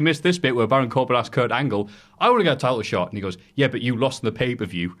goes, well, you missed this bit where Baron Corbin asked Kurt Angle, I want to get a title shot. And he goes, yeah, but you lost in the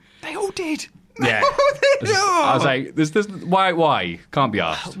pay-per-view. They all did. Yeah. I was like, this, why? Can't be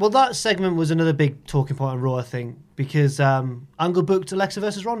asked. Well, that segment was another big talking point on Raw, I think, because Angle booked Alexa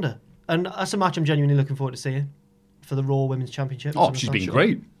versus Ronda. And that's a match I'm genuinely looking forward to seeing for the Raw Women's Championship. Oh, she's been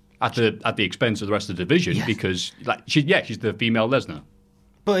great at the expense of the rest of the division because, she's the female Lesnar.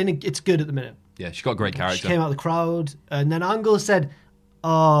 But it's good at the minute. Yeah, she's got a great character. She came out of the crowd, and then Angle said,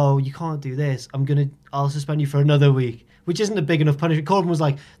 "Oh, you can't do this. I'll suspend you for another week," which isn't a big enough punishment. Corbin was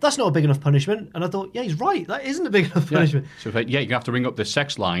like, "That's not a big enough punishment," and I thought, "Yeah, he's right. That isn't a big enough punishment." So you're going to have to ring up the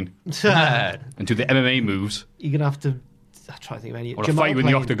sex line and do the MMA moves. You're gonna have to. I'm trying to think of any. Or a fight in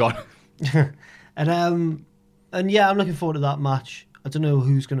the octagon. And yeah, I'm looking forward to that match. I don't know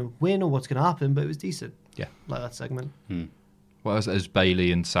who's going to win or what's going to happen, but it was decent. Yeah, like that segment. What else? There's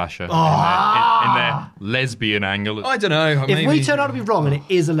Bayley and Sasha in their lesbian angle. I don't know. If we turn out to be wrong and it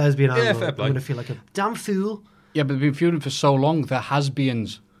is a lesbian angle, fair play. I'm going to feel like a damn fool. Yeah, but they've been feuding for so long. They're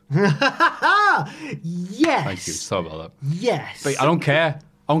has-beens. Yes. Thank you. Sorry about that. Yes. But I don't care.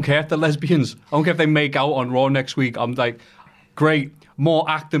 I don't care if they're lesbians. I don't care if they make out on Raw next week. I'm like, great. More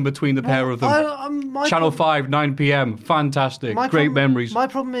acting between the pair of them. Channel 5, 9 p.m. Fantastic. Great memories. My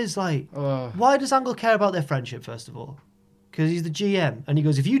problem is, why does Angle care about their friendship, first of all? Because he's the GM. And he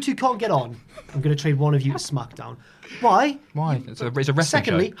goes, if you two can't get on, I'm going to trade one of you to SmackDown. Why? It's a wrestling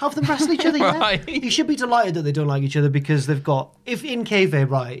Secondly, show. have them wrestle each other, yeah? Right. You should be delighted that they don't like each other because they've got... If in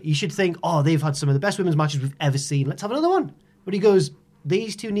kayfabe, right, you should think, oh, they've had some of the best women's matches we've ever seen. Let's have another one. But he goes,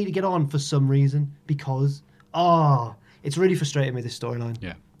 these two need to get on for some reason because... it's really frustrating me, this storyline.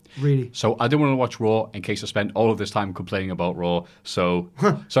 Yeah. Really. So I didn't want to watch Raw in case I spent all of this time complaining about Raw. So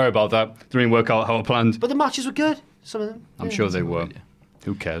sorry about that. Didn't work out how I planned. But the matches were good. Some of them. I'm sure they were. Yeah.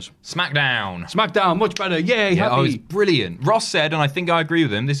 Who cares? SmackDown, much better. Yay, yeah, happy. Oh, it's brilliant. Ross said, and I think I agree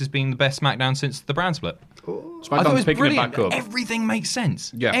with him, this has been the best SmackDown since the brand split. SmackDown's picking it back up. Everything makes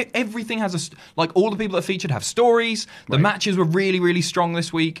sense. Yeah. Everything has all the people that featured have stories. The matches were really, really strong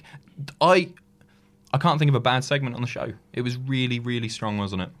this week. I can't think of a bad segment on the show. It was really, really strong,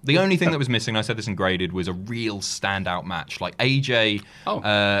 wasn't it? The only thing that was missing, I said this in Graded, was a real standout match. Like AJ,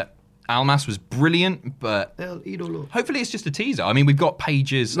 Almas was brilliant, but hopefully it's just a teaser. I mean, we've got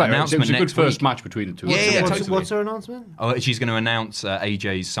Paige's announcement next week. It was a good first match between the two. Yeah, totally. What's her announcement? Oh, she's going to announce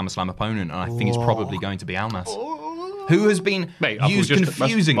AJ's SummerSlam opponent, and I think it's probably going to be Almas. Who has been used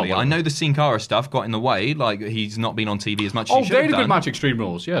confusingly. I know the Sin Cara stuff got in the way, like he's not been on TV as much as he should have done. They had a good match, Extreme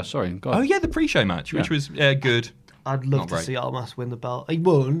Rules. Yeah, sorry. Oh, yeah, the pre-show match, which was good. I'd love Not to great. see Almas win the belt. He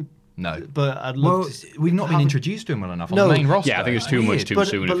won't, No. but I'd love Well, to see, we've not been have- introduced to him well enough No. on the main roster. Yeah, I think it's too much Weird. too But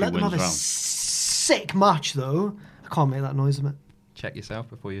soon let if he them wins have a round. sick match, though. I can't make that noise a bit. Check yourself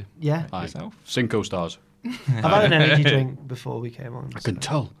before you... Yeah. Aye. yourself. Cinco stars. I've had an energy drink before we came on. I can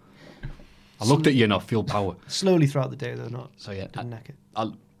tell. I looked at you and I feel power. Slowly throughout the day, though, not So yeah, didn't neck it.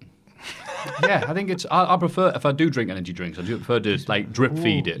 yeah, I think it's. I prefer if I do drink energy drinks, I do prefer to like drip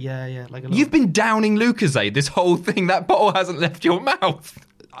feed Ooh, it. Yeah, like a little... You've been downing Lucozade this whole thing. That bottle hasn't left your mouth.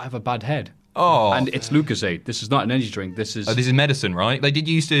 I have a bad head. Oh. And it's Lucozade. This is not an energy drink. This is. Oh, this is medicine, right? They did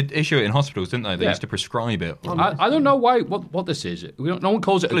used to issue it in hospitals, didn't they? They Yeah. used to prescribe it. I don't know why. What this is? No one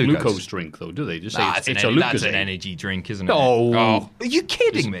calls it a glucose drink, though, do they? Just say it's a that's Lucozade. an energy drink, isn't it? No. Oh, are you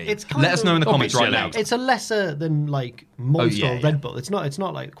kidding me? it's kind Let us of- know in the Don't be comments right silly. now. It's a lesser than like Monster yeah, or yeah. Red Bull. It's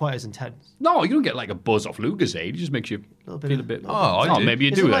not like quite as intense. No, you don't get like a buzz off Lucozade. It just makes you Little bit feel of- a bit. Oh, I do. maybe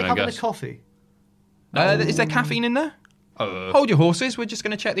you Is do it then, like I having guess. a coffee? Is there caffeine in there? Hold your horses. We're just going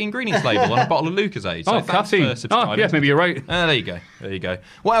to check the ingredients label on a bottle of Lucozade. So Oh, thanks caffeine. for Oh, subscribing. yeah, maybe you're right. There you go. There you go.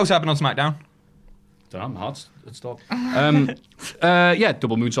 What else happened on SmackDown? Damn, hard. Let's stop. Yeah,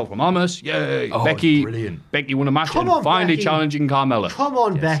 double moonsault from Almas. Yay. Oh, Becky. brilliant. Becky won a match Come and on, finally Becky. challenging Carmella. Come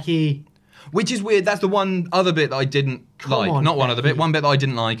on, Becky. Which is weird. That's the one other bit that I didn't like. on, Not one other bit. Becky. One bit that I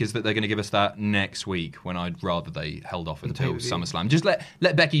didn't like is that they're going to give us that next week when I'd rather they held off until pay-per-view. SummerSlam. Just let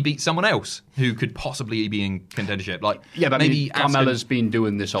Becky beat someone else who could possibly be in contendership. Like Yeah, but maybe I mean, Carmella's been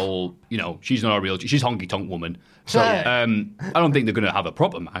doing this whole, she's not a real, she's honky tonk woman. So Yeah. I don't think they're going to have a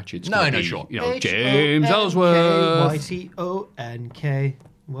proper match. It's No, gonna no, be, sure. James Ellsworth, YTONK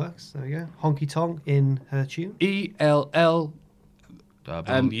works. There we go. Honky tonk in her tune. ELL,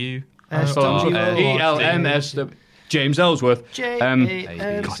 W. ELMS, James Ellsworth, JAMES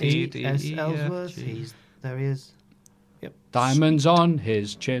Ellsworth. There he is. Yep. diamonds on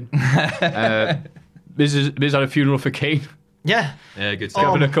his chin. Miz had a funeral for Kane. Yeah. Yeah, good stuff.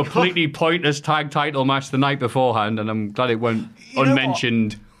 Having Oh a my completely pointless tag title match the night beforehand, and I'm glad it went know what?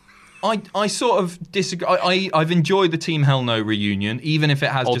 unmentioned. I sort of disagree. I've enjoyed the Team Hell No reunion, even if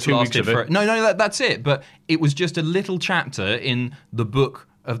it has All just 2 weeks lasted of it. for... No, that's it. But it was just a little chapter in the book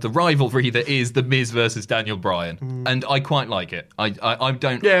of the rivalry that is The Miz versus Daniel Bryan. And I quite like it. I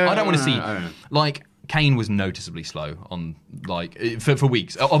don't want to see... Like, Kane was noticeably slow on, like, for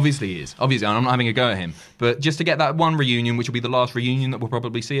weeks. Obviously he is. Obviously, I'm not having a go at him. But just to get that one reunion, which will be the last reunion that we'll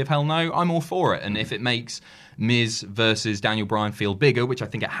probably see of Hell No, I'm all for it. And if it makes Miz versus Daniel Bryan feel bigger, which I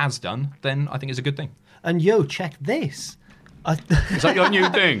think it has done, then I think it's a good thing. And check this. Is that your new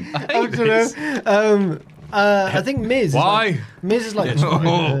thing? I don't know. I think Miz. Why? Miz is like.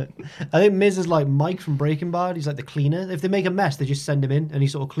 I think Miz is like Mike from Breaking Bad. He's like the cleaner. If they make a mess, they just send him in, and he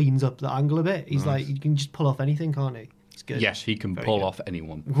sort of cleans up the angle a bit. He's like, he can just pull off anything, can't he? He's good. Yes, he can Very pull good. off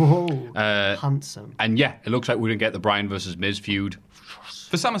anyone. Whoa, Uh, handsome. And yeah, it looks like we're going to get the Bryan versus Miz feud.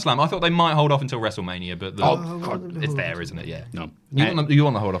 For SummerSlam, I thought they might hold off until WrestleMania, but it's there, isn't it? Yeah. No. You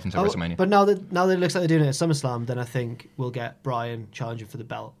want to hold off until WrestleMania. But now that it looks like they're doing it at SummerSlam, then I think we'll get Bryan challenging for the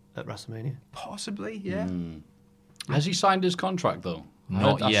belt at WrestleMania. Possibly, yeah. Has he signed his contract, though?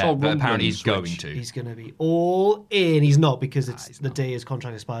 Not I yet, saw but apparently rumblings he's going which- to. He's going to be all in. He's not because it's the day his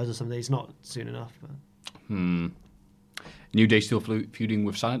contract expires or something. It's not soon enough. But... New Day still feuding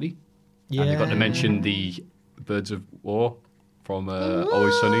with Sanity. Yeah. And they got to mention the Birds of War from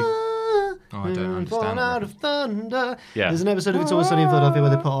Always Sunny. Oh, I don't understand. Born out of thunder. Yeah. There's an episode of It's Always Sunny in Philadelphia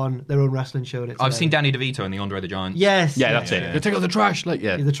where they put on their own wrestling show. And it's I've seen hilarious. Danny DeVito in the Andre the Giant. Yes. Yeah, that's it. They take out the trash. Like,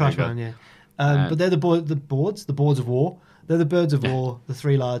 yeah, He's the trash there you man, go. yeah. But they're the boards of war. They're the birds of war, the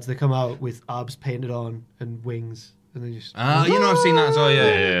three lads. They come out with abs painted on and wings. And they just... I've seen that as well,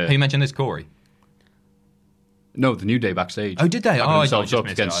 yeah. Yeah. Who mentioned this, Corey? No, the New Day backstage. Oh, did they? Having Oh, I themselves just up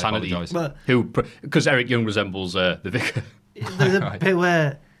missed against it. I Sanity. apologise. But Because Eric Young resembles the Vicar. there's a Right. bit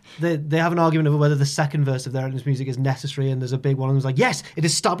where they have an argument over whether the second verse of their entrance music is necessary, and there's a big one, and it's like, yes, it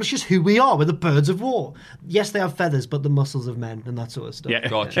establishes who we are. We're the birds of war. Yes, they have feathers, but the muscles of men, and that sort of stuff. Yeah.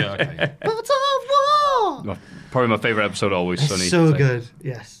 Gotcha, okay. Birds of war! Probably my favourite episode, Always Sunny. So It's like, good,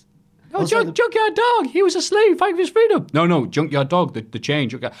 yes. Oh, Also, Junkyard Dog, he was a slave fighting for his freedom. No, Junkyard Dog, the chain.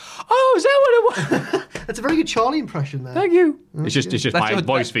 Junkyard. Oh, is that what it was? That's a very good Charlie impression there. Thank you. It's just That's my your-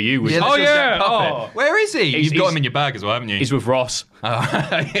 voice for you. Yeah, oh, that's your yeah. Jack Puppet. Where is he? He's- You've got he's- him in your bag as well, haven't you? He's with Ross.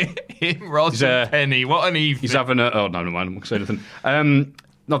 Him, Ross, He's, and Penny. What an evening. He's having a... Oh, no, never mind. I'm not going to say anything.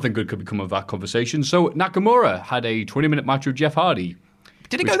 Nothing good could become of that conversation. So Nakamura had a 20-minute match with Jeff Hardy.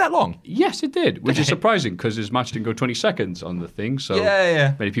 Did it go that long? Yes, it did, which is surprising because his match didn't go 20 seconds on the thing. So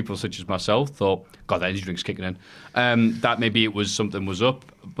Yeah. many people, such as myself, thought, God, that energy drink's kicking in. That maybe it was something was up,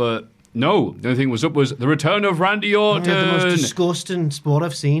 but No, the only thing was up was the return of Randy Orton. The most disgusting sport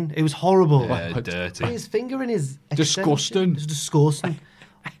I've seen. It was horrible. Yeah, dirty. His finger in his Disgusting. It was disgusting.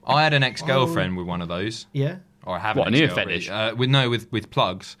 I had an ex-girlfriend with one of those. Yeah. Or I have What, an an ear ex-girlfriend. fetish? With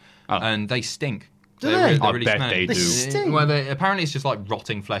plugs. Oh. And they stink. Do They're they? they're I really bet smelly. they do. stink. Well, apparently it's just like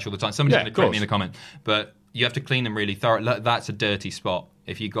rotting flesh all the time. Somebody's Yeah, going to of correct me course. in the comment. But you have to clean them really thoroughly. That's a dirty spot.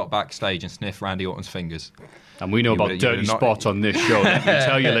 If you got backstage and sniffed Randy Orton's fingers. And we know about you dirty would not- spots on this show. Let me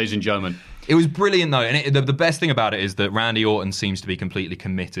tell you, ladies and gentlemen. It was brilliant, though. And the best thing about it is that Randy Orton seems to be completely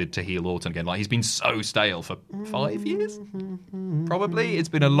committed to heel Orton again. Like, he's been so stale for 5 years? Probably. It's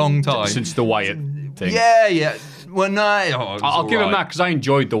been a long time. Since the Wyatt thing. Yeah. Well, no. I'll give him that because I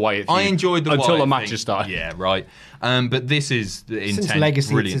enjoyed the Wyatt thing. I enjoyed the until Wyatt the matches thing. started. Yeah, right. But this is the intense. Since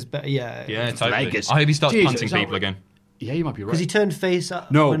Legacy, brilliant. it's better. Yeah. Yeah, It's totally. Legacy. I hope he starts Jeez, punting is that people right? again. Yeah, you might be right. Because he turned face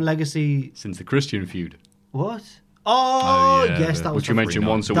No. when Legacy. Since the Christian feud. What? Oh, yeah, yes, that was Which we mentioned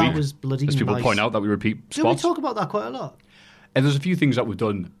once a that week. was bloody As people nice. point out that we repeat Did we spots. talk about that quite a lot? And there's a few things that we've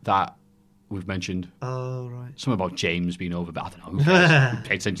done that we've mentioned. Oh, right. Something about James being over, but I don't know. Who cares? Who paid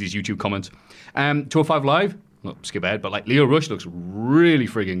attention to these YouTube comments? 205 Live, not skip ahead, but like Leo Rush looks really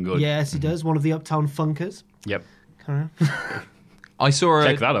friggin' good. Yes, he does. One of the Uptown Funkers. Yep. Carry on. I saw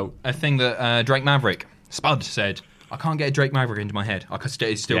Check that out. a thing that Drake Maverick, Spud, said. I can't get a Drake Maverick into my head.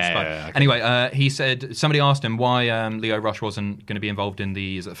 It's still Yeah, Spud. yeah, okay. Anyway, he said, somebody asked him why Leo Rush wasn't going to be involved in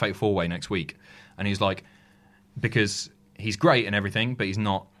the Fatal 4-Way next week. And he's like, because he's great and everything, but he's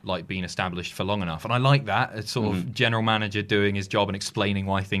not like been established for long enough. And I like that. It's sort of general manager doing his job and explaining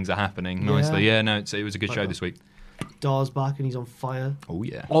why things are happening nicely. Yeah, no, it was a good show this week. Dar's back and he's on fire. Oh,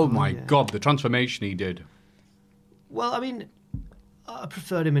 yeah. Oh my God, the transformation he did. Well, I mean, I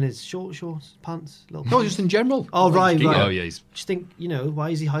preferred him in his shorts, pants. Little No, just in general. Oh, right. Oh, yeah, he's Just think, why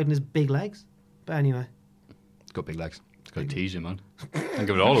is he hiding his big legs? But anyway. got big legs. It's got to tease him, man. And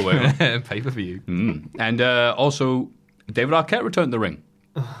give it all away. Man. Paper for you. And also, David Arquette returned to the ring.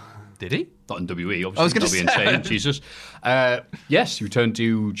 Did he? Not in WWE, obviously. I was gonna That'd be say. insane. Jesus. Yes, he returned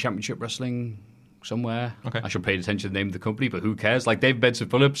to Championship Wrestling somewhere. Okay. I should pay attention to the name of the company, but who cares? Like Dave Benson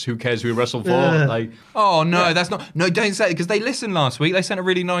Phillips, who cares who he wrestled for? Like, Oh, no, that's not... No, don't say it, because they listened last week. They sent a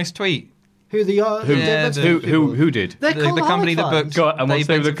really nice tweet. Who the are? who, Yeah, who did? They're The called company that Halifax. booked... Go on, and what's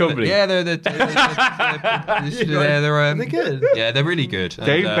the name of the company? Yeah, they're good. Yeah, they're really good. And,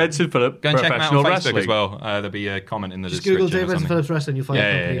 Dave Benson Phillips, Go and check them out on Professional Facebook as Wrestling. well. There'll be a comment in the Just description. Google Dave or Benson something. Phillips Wrestling, you'll find the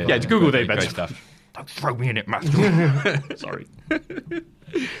company. Yeah, just Google Dave Great Benson. stuff. Don't throw me in it, Master. Sorry.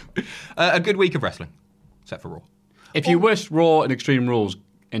 A good week of wrestling, except for Raw. If you wished Raw and Extreme Rules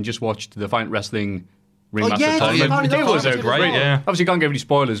and just watched the Fight Wrestling Ringmaster yeah, tournament, yeah, it was a yeah. great. Yeah. Obviously, can't give any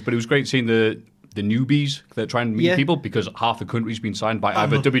spoilers, but it was great seeing the newbies that are trying to meet Yeah. people because half the country's been signed by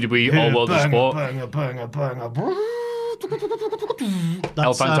either WWE or World of Sport.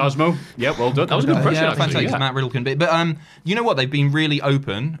 El Phantasmo. Yeah, well done. That was a good impression, Yeah, actually. fantastic. Yeah. Matt Riddle can be. But you know what? They've been really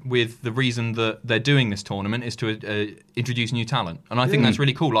open with the reason that they're doing this tournament is to introduce new talent, and I think that's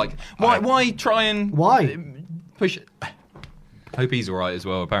really cool. Like, why try and push? Hope he's all right as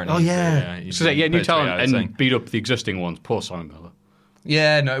well. Apparently. Oh, yeah. he's So, yeah, new put a tweet out talent saying- and beat up the existing ones. Poor Simon Miller.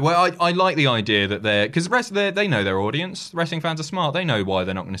 Yeah, no. Well, I like the idea that because they know their audience. Wrestling fans are smart. They know why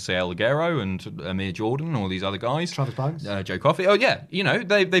they're not going to see El Ligero and Amir Jordan and all these other guys. Travis Banks. Joe Coffey. Oh yeah,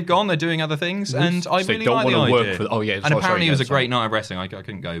 they've gone. They're doing other things, and I they really don't like the wanna work idea. for- oh, yeah, and sorry, apparently it was a sorry. great night of wrestling. I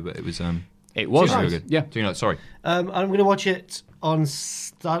couldn't go, but it was. It was. really good. Yeah. Sorry. I'm going to watch it on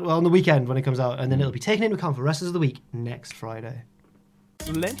the weekend when it comes out, and then it'll be taken into account for Wrestlers of the Week next Friday.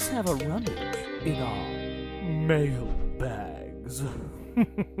 Let's have a rummage in our mail bags.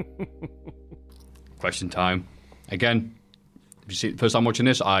 Question time. Again, if you see first time watching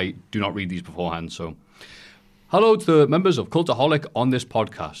this, I do not read these beforehand. So, hello to the members of Cultaholic on this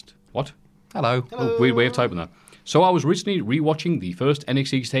podcast. What? Hello. Oh, weird way of typing that. So I was recently rewatching the first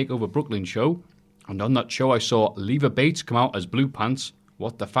NXT TakeOver Brooklyn show, and on that show I saw Leva Bates come out as Blue Pants,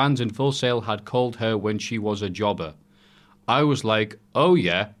 what the fans in Full Sail had called her when she was a jobber. I was like, oh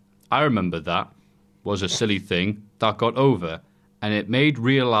yeah, I remember that. Was a silly thing that got over. And it made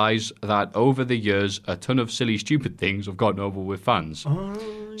realise that over the years, a ton of silly, stupid things have gotten over with fans.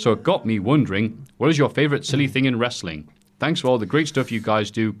 So it got me wondering, what is your favourite silly thing in wrestling? Thanks for all the great stuff you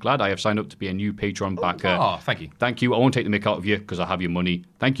guys do. Glad I have signed up to be a new Patreon backer. Oh, thank you. Thank you. I won't take the mick out of you because I have your money.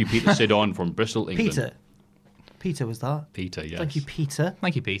 Thank you, Peter Sidon from Bristol, England. Peter was that. Peter, yes. Thank you, Peter.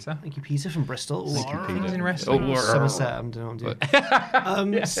 Thank you, Peter. Thank you, Peter from Bristol. Things in wrestling. Somerset, I'm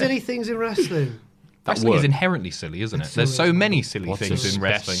doing. Silly things in wrestling. Wrestling is word. inherently silly, isn't it? There's so many silly What's things the in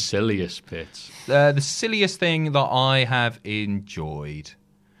wrestling. silliest bits? The silliest thing that I have enjoyed.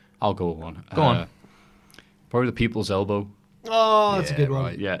 I'll go on. Go on. Probably the people's elbow. Oh, that's a good one.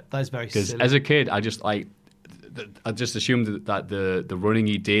 right. Yeah, That is very because silly. as a kid, I just assumed that the running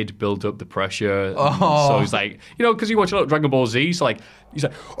he did built up the pressure. So he's like, because you watch a lot of Dragon Ball Z, so he's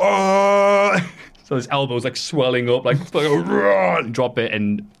like, oh. So his elbow's like swelling up, like and drop it,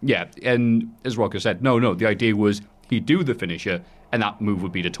 and as Rocco said, no, the idea was he'd do the finisher, and that move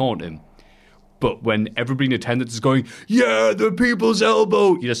would be to taunt him. But when everybody in attendance is going, yeah, the people's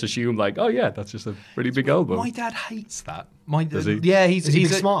elbow, you just assume like, oh yeah, that's just a pretty big elbow. My dad hates that. Does he? Yeah, Is he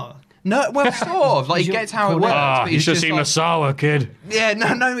smart? No, well, sort of. Like, he gets how it works. But you he's should just see like, Masawa, kid. Yeah,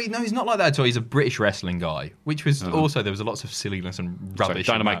 no, he's not like that at all. He's a British wrestling guy, which was also, there was lots of silliness and rubbish.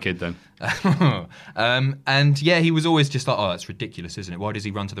 Sorry, Dynamite Kid then. And yeah, he was always just like, oh, that's ridiculous, isn't it? Why does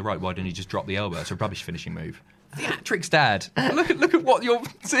he run to the right? Why didn't he just drop the elbow? It's a rubbish finishing move. Theatrics, Dad. Look at what you're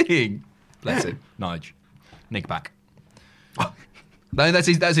seeing. Bless him. Nige. Nigpack. No, that's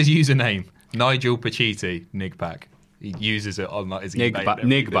his username. Nigel Pachiti. Nigpack. He uses it on like his email.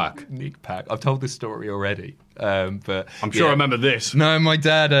 Nigpack. I've told this story already, but I'm sure I remember this. No, my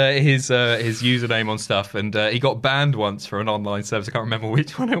dad, his username on stuff, and he got banned once for an online service. I can't remember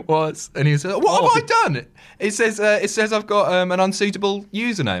which one it was, and he said, "What have I done?" It says I've got an unsuitable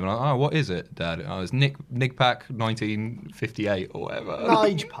username. And I'm like, oh, what is it, Dad? Oh, it's Nigpack 1958 or whatever.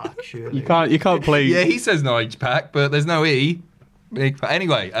 Nigepack, surely. You can't play. Yeah, he says Nigepack, but there's no E. Nigpack.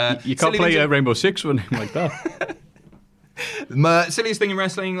 Anyway, you can't play Rainbow Six with a name like that. Silliest thing in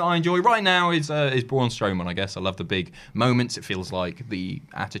wrestling I enjoy right now is Braun Strowman, I guess. I love the big moments. It feels like the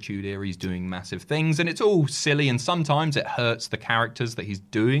Attitude Era, he's doing massive things, and it's all silly, and sometimes it hurts the characters that he's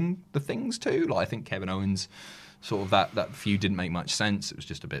doing the things to. Like, I think Kevin Owens, sort of that feud didn't make much sense. It was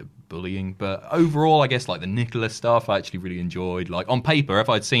just a bit of bullying. But overall, I guess, like the Nicholas stuff, I actually really enjoyed. Like, on paper, if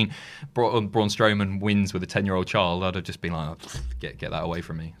I'd seen Braun Strowman wins with a 10-year-old child, I'd have just been like, oh, get that away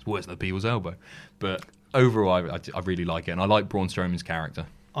from me. It's worse than the people's elbow. But overall, I really like it, and I like Braun Strowman's character.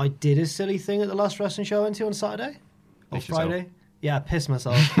 I did a silly thing at the last wrestling show I went to on Saturday or Pissed yourself? Friday. Yeah, I pissed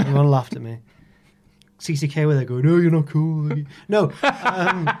myself. Everyone laughed at me. CCK were there going, no, you're not cool. No,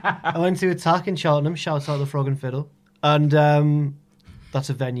 I went to Attack in Cheltenham. Shouts out the Frog and Fiddle, and that's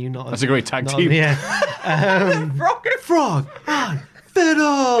a venue, not. That's a great tag team. Yeah, Frog and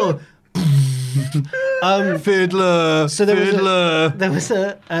Fiddle. Fiddler. So there was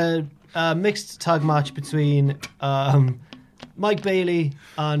a mixed tag match between Mike Bailey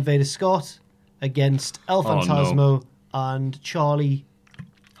and Vader Scott against El Phantasmo and Charlie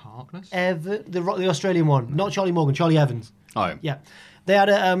Harkness? the Australian one, not Charlie Morgan, Charlie Evans. Oh, Yeah, they had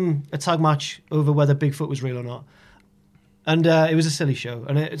a tag match over whether Bigfoot was real or not, and it was a silly show.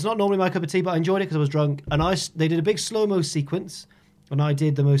 And it's not normally my cup of tea, but I enjoyed it because I was drunk. And they did a big slow mo sequence. And I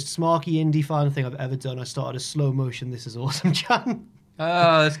did the most smarky indie fan thing I've ever done. I started a slow motion "This Is Awesome" chant.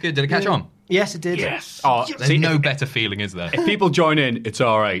 Oh, that's good. Did it catch on? Yes, it did. Yes. Oh, There's no better feeling, is there? If people join in, it's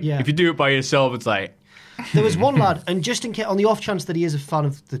all right. Yeah. If you do it by yourself, it's like... There was one lad, and just in case, on the off chance that he is a fan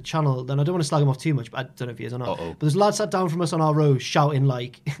of the channel, then I don't want to slag him off too much, but I don't know if he is or not. But there's a lad sat down from us on our row shouting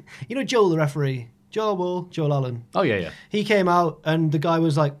like, Joel, the referee, Joel Allen. Oh, yeah. He came out, and the guy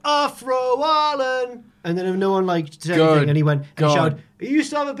was like, Afro Allen! And then no one said Good anything, and he went, and God. he shouted, he used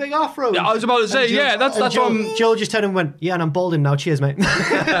to have a big afro. Yeah, I was about to say, that's Joel just turned and went, yeah, and I'm balding now, cheers, mate.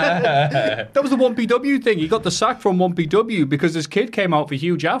 That was the 1PW thing. He got the sack from 1PW because this kid came out for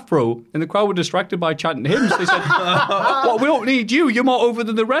huge afro and the crowd were distracted by chanting hymns. They said, well, we don't need you. You're more over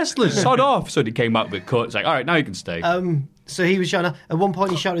than the wrestlers. Sod off. So he came out with cut. It's like, all right, now you can stay. So he was shouting, at one point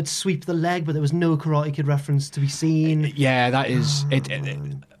he shouted, sweep the leg, but there was no Karate Kid reference to be seen. Yeah, that is...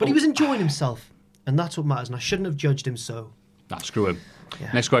 But he was enjoying himself, and that's what matters, and I shouldn't have judged him so. Nah, screw him.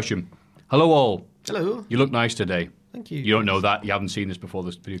 Yeah. Next question. Hello, all. Hello. You look nice today. Thank you. You don't know that. You haven't seen this before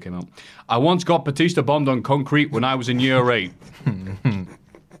this video came out. I once got Batista bombed on concrete when I was in year 8. And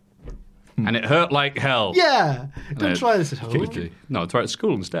it hurt like hell. Yeah. Don't try this at home. No, try it at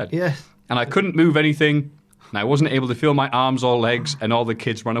school instead. Yeah. And I couldn't move anything, and I wasn't able to feel my arms or legs, and all the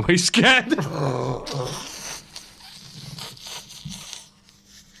kids ran away scared.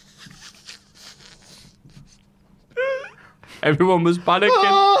 Everyone was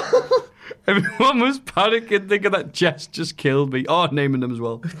panicking. Everyone was panicking, thinking that Jess just killed me. Oh, naming them as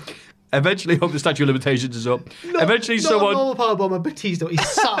well. Eventually, hope the statute of limitations is up. Eventually, not someone... a normal power bomb, but Batista, he's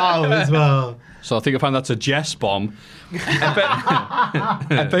sat out as well. So I think I found that's a Jess bomb.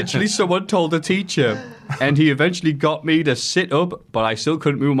 Eventually, someone told the teacher, and he eventually got me to sit up, but I still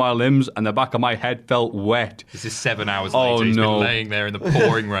couldn't move my limbs, and the back of my head felt wet. This is 7 hours Oh, later. He's no. been laying there in the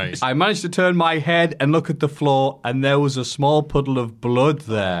pouring rain. I managed to turn my head and look at the floor, and there was a small puddle of blood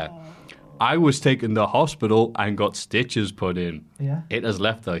there. I was taken to the hospital and got stitches put in. Yeah. It has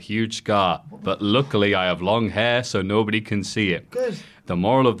left a huge scar, but luckily I have long hair so nobody can see it. Good. The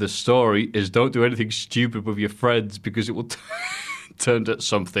moral of the story is don't do anything stupid with your friends because it will turn to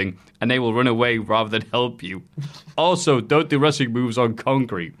something and they will run away rather than help you. Also, don't do wrestling moves on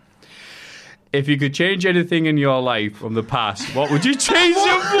concrete. If you could change anything in your life from the past, what would you change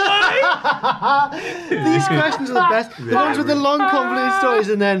and why? These questions are the best. The ones with the long, convoluted stories,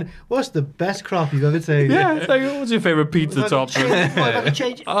 and then what's the best crap you've ever taken? Yeah, it's like, what's your favourite pizza topping? If I could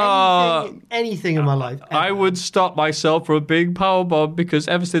change anything in my life. Ever. I would stop myself from being powerbomb because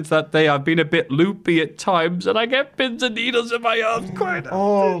ever since that day I've been a bit loopy at times and I get pins and needles in my arms quite often.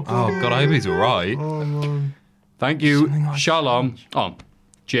 Oh God, I hope he's all right. Oh, man. Thank you. Shalom. Oh,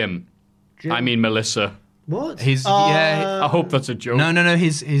 Jim. I mean Melissa. What? I hope that's a joke. No.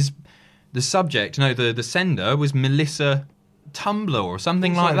 The subject, the sender was Melissa Tumblr or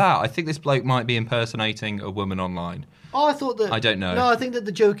something like that. I think this bloke might be impersonating a woman online. Oh, I thought that. I don't know. No, I think that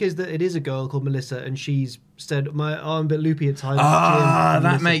the joke is that it is a girl called Melissa, and she's said, I'm a bit loopy at times.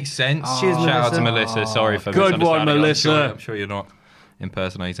 That makes sense. Cheers, Shout out to Melissa. Melissa. Sorry for Good one, misunderstanding. Melissa. I'm sure you're not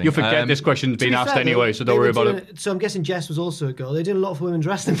impersonating. You'll forget this question's To been be asked fair, anyway, so don't worry about it. So I'm guessing Jess was also a girl. They did a lot for women's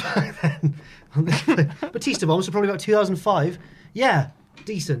wrestling back then. Batista Bomb, so probably about 2005. Yeah,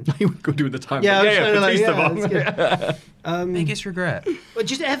 decent. You would go doing the time. Yeah, Batista that's bomb. good. Biggest regret? But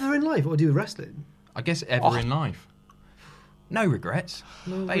just ever in life, what do you do with wrestling? I guess ever in life. No regrets.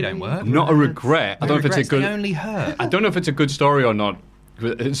 They don't work. Not a regret. I No don't know if it's a regrets, good. They only hurt. I don't know if it's a good story or not.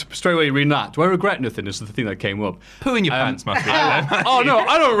 It's straight away reading that. Do I regret nothing? Is the thing that came up. Poo in your pants must be. Oh no,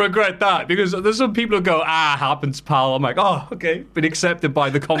 I don't regret that because there's some people who go, happens, pal. I'm like, oh, okay, been accepted by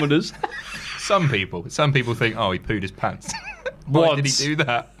the commoners. Some people think, he pooed his pants. Why did he do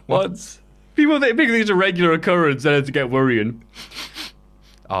that? Once. People think it's a regular occurrence, then to get worrying.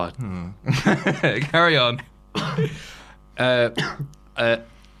 Carry on. I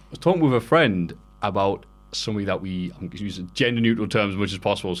was talking with a friend about somebody that I'm going to use gender neutral terms as much as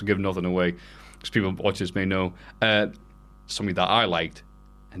possible, so give nothing away, because people watch this may know. Somebody that I liked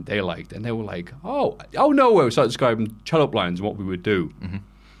and they liked, and they were like, oh no, we started describing shut-up lines and what we would do. Mm-hmm.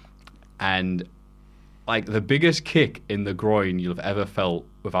 And like the biggest kick in the groin you'll have ever felt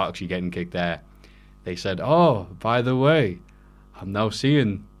without actually getting kicked there, they said, oh, by the way, I'm now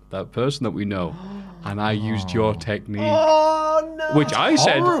seeing that person that we know, and I used your technique. Oh no! Which I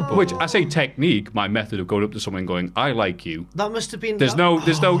said, which I say technique, my method of going up to someone and going, I like you. That must have been. There's no.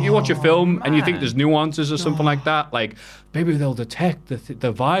 You watch a film and you think there's nuances or something like that. Like maybe they'll detect the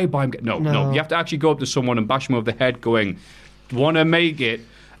vibe I'm getting. No. You have to actually go up to someone and bash them over the head, going, "Want to make it?"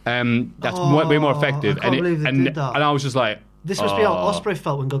 That's way more effective. I can't believe they did that. And I was just like, this must be how Ospreay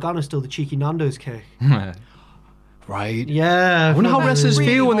felt when Gargano stole the cheeky Nando's kick. right? Yeah. I wonder how wrestlers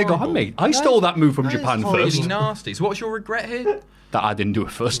really feel when they go, horrible. mate, I stole that move from That is Japan horrible. first. Really nasty. So what's your regret here? That I didn't do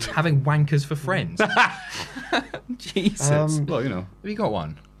it first. Having wankers for friends. Jesus. Well, Have you got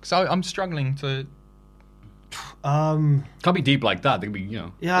one? Because I'm struggling to... Can't be deep like that. They can be,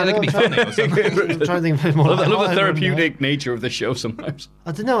 Yeah, they could be funny or something. I'm trying to think of it more. I love the lighthearted therapeutic nature of the show sometimes.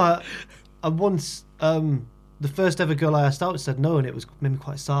 I don't know. I once the first ever girl I asked out said no, and it made me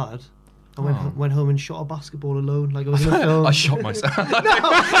quite sad. I went home and shot a basketball alone, like I was in a film. I shot myself.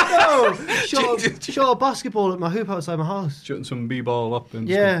 Shot a basketball at my hoop outside my house. Shooting some b-ball up and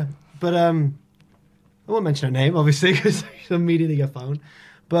Yeah, but I won't mention her name, obviously, because she'll immediately get found.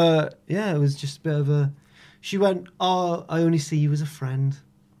 But yeah, it was just a bit of a. She went, "Oh, I only see you as a friend."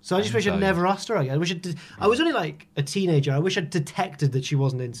 So I just wish I'd never asked her again. I was only like a teenager. I wish I'd detected that she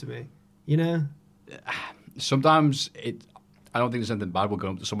wasn't into me. You know. Sometimes I don't think there's anything bad with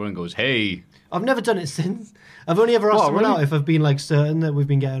going up to someone and goes, "Hey." I've never done it since. I've only ever asked someone out if I've been like certain that we've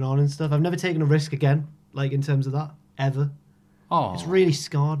been getting on and stuff. I've never taken a risk again, like in terms of that, ever. Oh, It's really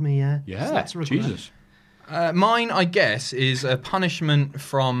scarred me, yeah. yeah. So that's a regret. Jesus. Mine, I guess, is a punishment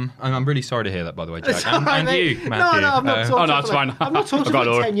from... And I'm really sorry to hear that, by the way, Jack. It's all right, And mate. you, Matthew. No, I've not talked to it's her fine. I've not talked to I've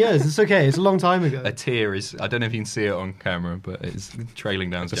her got for 10 years. It's okay. It's a long time ago. A tear is... I don't know if you can see it on camera, but it's trailing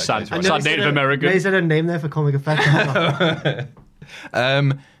down. It's a Jack's sad- face sad Native American. They said a name there for comic effect.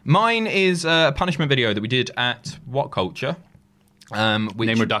 Mine is a punishment video that we did at What Culture. Name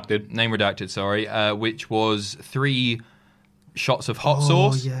redacted, sorry. Which was 3 shots of hot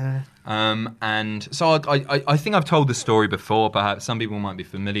sauce. Yeah. And so I think I've told this story before, perhaps some people might be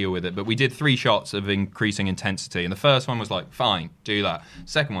familiar with it, but we did 3 shots of increasing intensity. And the first one was like, fine, do that.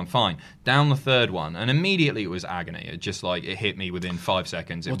 Second one, fine. Down the third one, and immediately it was agony. It just like, it hit me within 5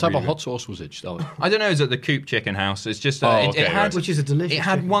 seconds. What type of hot sauce was it? I don't know, it was at the Coop Chicken House. It's just, it had... right. Which is a delicious It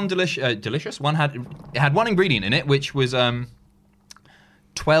had chicken. one delicious... it had one ingredient in it, which was...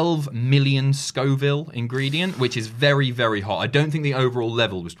 12 million Scoville ingredient, which is very, very hot. I don't think the overall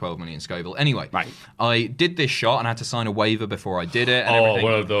level was 12 million Scoville. Anyway, I did this shot and I had to sign a waiver before I did it. And everything.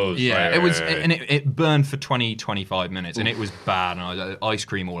 One of those. Yeah, right, it was, right. and it burned for 20, 25 minutes, and it was bad. And I was ice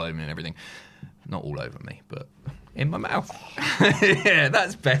cream all over me and everything. Not all over me, but in my mouth. Yeah,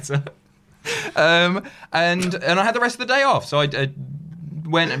 that's better. And I had the rest of the day off, so I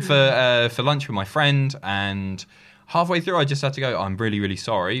went for lunch with my friend, and halfway through I just had to go, I'm really, really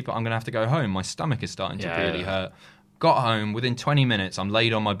sorry, but I'm going to have to go home. My stomach is starting to really hurt. Got home, within 20 minutes, I'm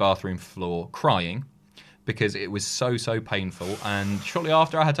laid on my bathroom floor crying because it was so painful. And shortly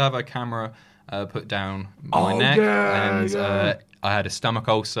after, I had to have a camera put down my neck, and I had a stomach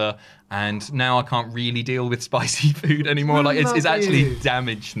ulcer, and now I can't really deal with spicy food anymore. Like it's actually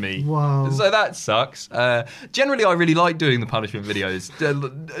damaged me. Wow. So that sucks. Generally, I really like doing the punishment videos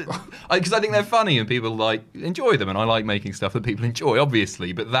because I think they're funny and people like enjoy them, and I like making stuff that people enjoy,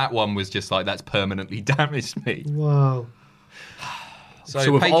 obviously. But that one was just like that's permanently damaged me. Wow.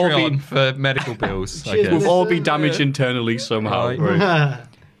 So we've all Patreon been for medical bills. I guess. We'll all be damaged internally somehow. Right.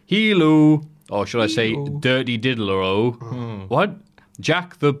 Helu, or should I say Dirty Diddler-o. What?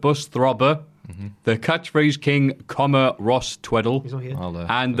 Jack the Bus Throbber, the Catchphrase King, Ross Tweddle, He's not here.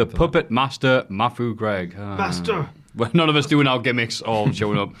 and the Puppet Master, Mafu Gregg. Master. Well, none of us doing our gimmicks all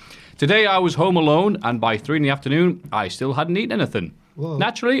showing up. Today I was home alone, and by 3 PM, I still hadn't eaten anything. Whoa.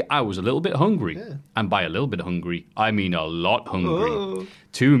 Naturally, I was a little bit hungry. Yeah. And by a little bit hungry, I mean a lot hungry. Whoa.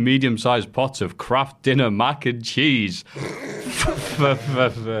 2 medium-sized pots of Kraft Dinner mac and cheese.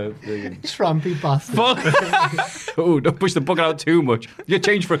 Trampy bastard. Oh, don't push the bucket out too much. You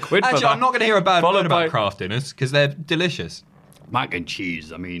change for a quid Actually, for that. I'm not going to hear a bad Followed word about by- craft dinners because they're delicious. Mac and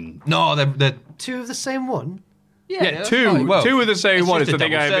cheese, I mean... No, they're Two of the same one? Yeah, two of the same it's one. just It's the a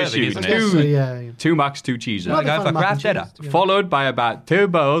thing I double miss serving, you. isn't it? Yes, so, yeah. 2 Macs, 2 cheeses. Well, go for mac and craft dinner. cheese, yeah. Followed by about 2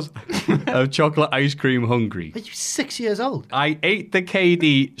 bowls of chocolate ice cream hungry. Are you 6 years old? I ate the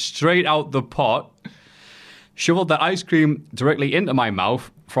KD straight out the pot, shoveled the ice cream directly into my mouth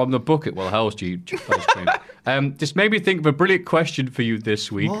from the bucket. Well, hell's ice cream. This made me think of a brilliant question for you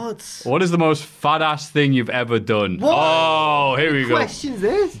this week. What is the most fat-ass thing you've ever done? What? Oh, here we go. Question's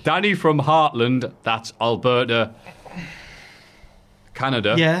this? Danny from Heartland, that's Alberta,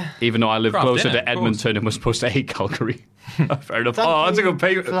 Canada. Yeah. Even though I live Craft closer dinner, to Edmonton and was supposed to hate Calgary. Fair enough. Thank Oh, that's a you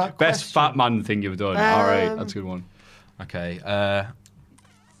good for that best question. fat man thing you've done. All right, that's a good one. Okay.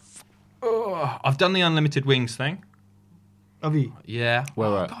 I've done the unlimited wings thing. Have you? Yeah.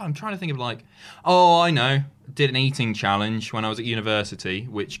 Where at? God, I'm trying to think of like... Oh, I know. Did an eating challenge when I was at university,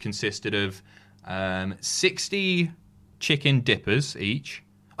 which consisted of 60 chicken dippers each.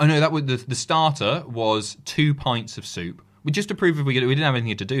 Oh, no, that was the starter was 2 pints of soup. Just to prove we didn't have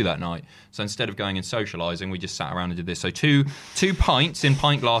anything to do that night. So instead of going and socialising, we just sat around and did this. So two pints in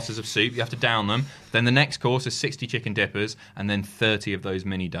pint glasses of soup. You have to down them. Then the next course is 60 chicken dippers and then 30 of those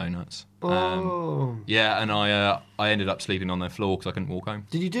mini donuts. Yeah, and I ended up sleeping on their floor because I couldn't walk home.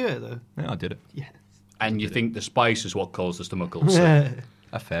 Did you do it, though? Yeah, I did it. Yeah. And you think the spice is what caused the stomach ulcer?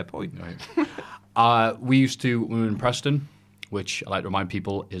 A fair point. We used to, when we were in Preston, which I like to remind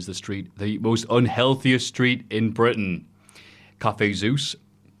people is the most unhealthiest street in Britain. Cafe Zeus.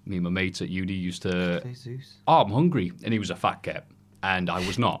 Me and my mates at uni used to... Cafe Zeus? Oh, I'm hungry. And he was a fat cat. And I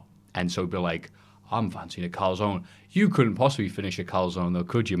was not. And so he'd be like, I'm fancying a calzone. You couldn't possibly finish a calzone though,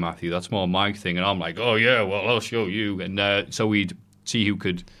 could you, Matthew? That's more my thing. And I'm like, oh yeah, well, I'll show you. And so we'd see who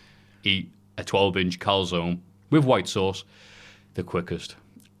could eat a 12-inch calzone with white sauce the quickest.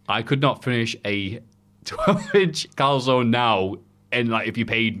 I could not finish a 12-inch calzone now. And like, if you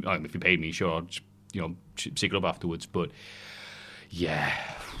paid me, sure, I'll just, stick it up afterwards. But yeah.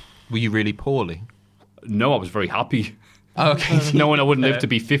 Were you really poorly? No, I was very happy. Okay. Knowing I wouldn't live to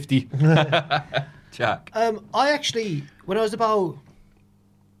be 50. Jack. I actually, when I was about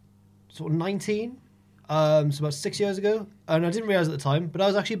sort of 19, so about 6 years ago, and I didn't realise at the time, but I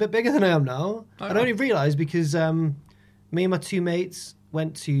was actually a bit bigger than I am now. And I only realised because me and my 2 mates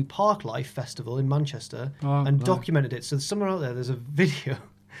went to Parklife Festival in Manchester and documented it. So somewhere out there, there's a video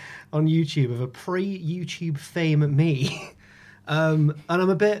on YouTube of a pre-YouTube fame me. And I'm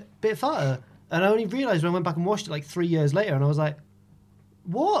a bit fatter. And I only realised when I went back and watched it like 3 years later, and I was like,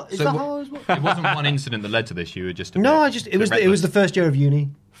 what? Is that how I was? It wasn't one incident that led to this. You were just it was the first year of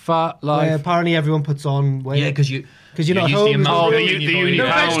uni. Fat Where life. apparently everyone puts on weight. Yeah, because you're not used home. to the amount The of uni No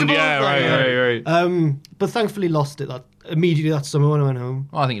pound, vegetables, yeah, right. But thankfully lost it immediately that summer when I went home.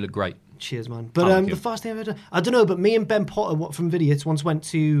 Oh, I think you look great. Cheers, man. But the first thing I've ever done, I don't know, but me and Ben Potter from Vidiots once went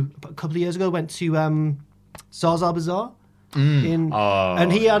to, a couple of years ago, Zaza Bazaar.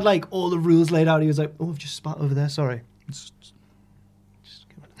 And he had like all the rules laid out. He was like, oh, I've just spat over there, sorry.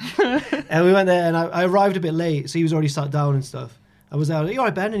 And we went there, and I arrived a bit late, so he was already sat down and stuff. I was like, "Are you all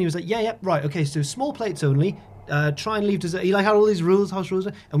right, Ben?" And he was like, "Yeah, right, okay, so small plates only. Try and leave dessert." He like had all these house rules,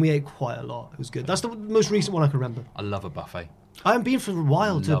 and we ate quite a lot. It was good. That's the most recent one I can remember. I love a buffet. I haven't been for a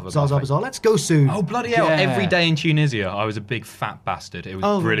while to Love a Zaza buffet. Bazaar. Let's go soon. Oh, bloody hell. Yeah. Every day in Tunisia, I was a big fat bastard. It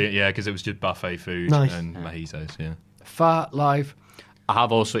was brilliant, yeah, because it was just buffet food Nice. and mojitos, yeah. Fat life. I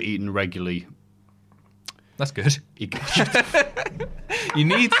have also eaten regularly. That's good. You You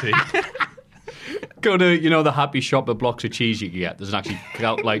need to. go to, the Happy Shop, the blocks of cheese you can get. There's actually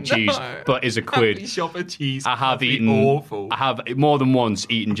out like cheese, but is a quid. Happy shop of cheese. I have That'd be eaten. awful. I have more than once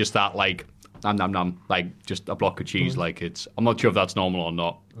eaten just that, like, nom, like just a block of cheese. Like I'm not sure if that's normal or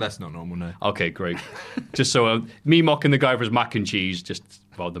not. That's not normal, no. Okay, great. Just so me mocking the guy for his mac and cheese, just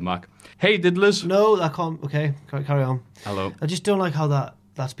about the mac. Hey, diddlers. No, I can't. Okay, carry on. Hello. I just don't like how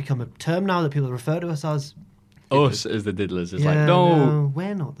that's become a term now that people refer to us as. Us as the diddlers. It's Yeah, like, no.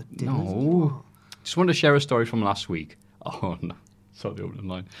 we're not the diddlers. No. Just want to share a story from last week. Oh, no. Saw the opening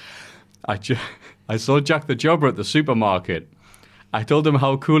line. I saw Jack the Jobber at the supermarket. I told him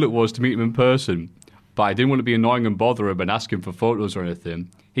how cool it was to meet him in person, but I didn't want to be annoying and bother him and ask him for photos or anything.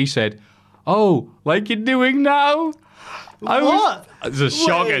 He said, "Oh, like you're doing now?" What? It's a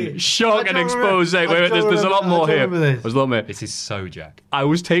shocking I don't expose. remember- Wait, I don't there's a lot remember- more I don't here. remember this. There's a lot more. This is so Jack. I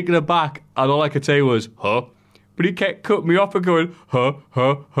was taken aback, and all I could say was, "Huh?" But he kept cutting me off and going, "Huh,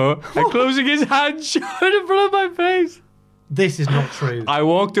 and closing his hand shut in front of my face. This is not true. I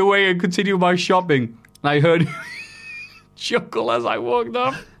walked away and continued my shopping. And I heard him chuckle as I walked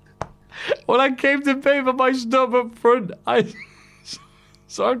off. When I came to pay for my stuff up front,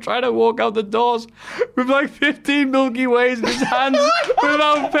 so I'm trying to walk out the doors with like 15 Milky Ways in his hands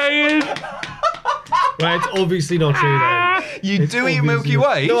without paying. Right, it's obviously not true then. You It's do eat obviously Milky not-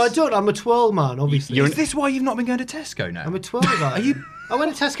 Ways? No, I don't. I'm a twirl man, obviously. Is this why you've not been going to Tesco now? I'm a twirl man. I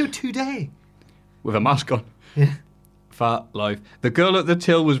went to Tesco today. With a mask on. Yeah. Fat life. The girl at the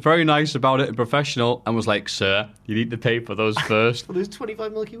till was very nice about it and professional and was like, "Sir, you need to pay for those first." Well, there's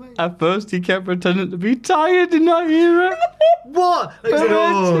 25 Milky Ways. At first, he kept pretending to be tired and not hear it. What? Like,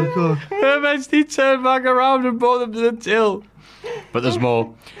 oh, God. Eventually, he turned back around and brought them to the till. But there's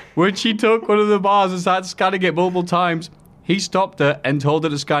more. When she took one of the bars and started scanning it multiple times, he stopped her and told her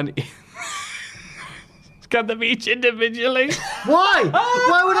to scan them each individually. Why?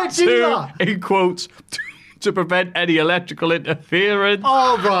 Why would I do that? In quotes, to prevent any electrical interference.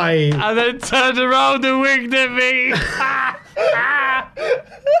 All right. And then turned around and winked at me.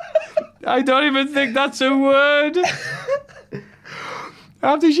 I don't even think that's a word.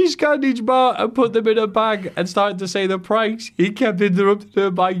 After she scanned each bar and put them in a bag and started to say the price, he kept interrupting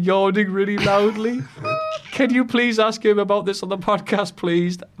her by yawning really loudly. Can you please ask him about this on the podcast,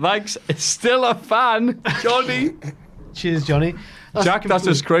 please? Thanks. Still a fan, Johnny. Cheers, Johnny. Jack, that's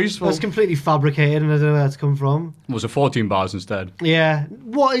disgraceful. That's completely fabricated, and I don't know where that's come from. Was it 14 bars instead? Yeah.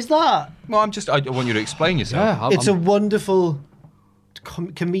 What is that? Well, I want you to explain yourself. It's a wonderful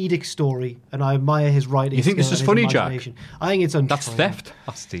comedic story, and I admire his writing. You think this skill is and funny, his Jack? imagination. I think it's untrue. That's theft.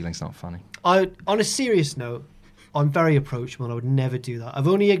 Stealing's not funny. On a serious note, I'm very approachable, and I would never do that. I've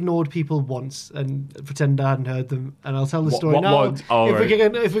only ignored people once and pretend I hadn't heard them, and I'll tell the story what now. once? Oh,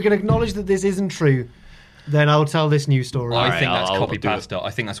 if we can acknowledge that this isn't true, then I'll tell this new story. I Alright, think that's I'll copy do it. pasta.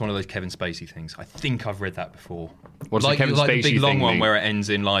 I think that's one of those Kevin Spacey things. I think I've read that before. What's the like, Kevin like Spacey the big long thing one mean? where it ends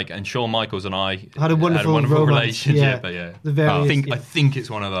in like, and Shawn Michaels and I Had a wonderful romance, relationship. yeah. But The various- I think it's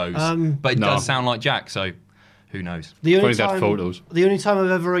one of those. But it No. does sound like Jack, so who knows? The only Funny that time, photos. the only time I've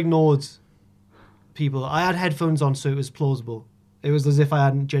ever ignored people, I had headphones on, so it was plausible. It was as if I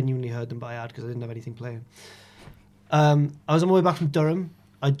hadn't genuinely heard them, but I had because I didn't have anything playing. I was on my way back from Durham.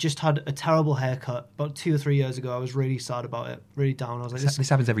 I just had a terrible haircut about 2 or 3 years ago. I was really sad about it, really down. I was like, This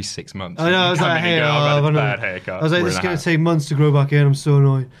happens every 6 months. I know. I was Come like, in hey, and go, I've had a I know. bad haircut. I was like, We're this is in a going to house. take months to grow back in. I'm so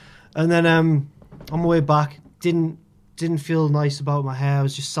annoyed. And then on my way back, didn't feel nice about my hair. I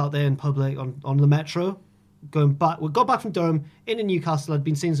was just sat there in public on the metro, going back. We got back from Durham into Newcastle. I'd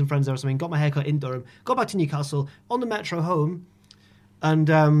been seeing some friends there or something. Got my haircut in Durham. Got back to Newcastle on the metro home, and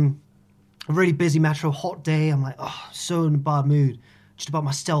a really busy metro, hot day. I'm like, oh, so in a bad mood, just about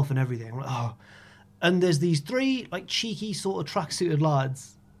myself and everything. I'm like, oh. And there's these 3 like cheeky sort of tracksuited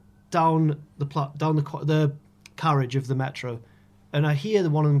lads down the carriage of the metro, and I hear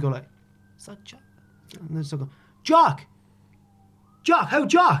one of them go like, "Is that Jack?" And then someone go, Jack, how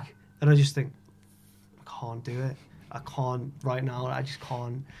Jack? And I just think, I can't do it. I can't right now. I just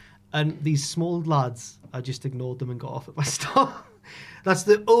can't. And these small lads, I just ignored them and got off at my stop. That's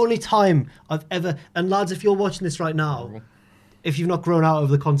the only time I've ever. And lads, if you're watching this right now, if you've not grown out of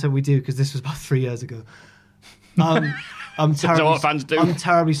the content we do, because this was about 3 years ago, I'm That's what fans do. I'm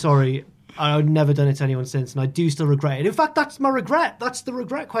terribly sorry. I've never done it to anyone since, and I do still regret it. In fact, that's my regret. That's the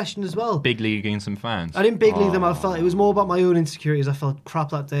regret question as well. Big leaguing some fans. I didn't big league them. I felt it was more about my own insecurities. I felt crap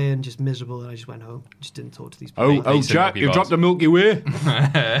that day and just miserable, and I just went home. Just didn't talk to these people. Oh, Jack, you dropped the Milky Way.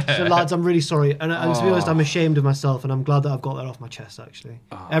 So, lads, I'm really sorry. And to be honest, I'm ashamed of myself, and I'm glad that I've got that off my chest, actually.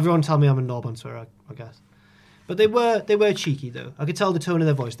 Everyone tell me I'm a knob on Twitter, I guess. But they were cheeky, though. I could tell the tone of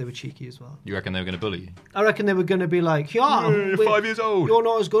their voice. They were cheeky as well. You reckon they were going to bully you? I reckon they were going to be like, you're 5 years old. You're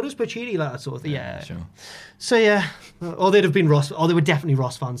not as good as Pacini, like that sort of thing. Yeah, sure. So, yeah. Or they'd have been Ross. Or they were definitely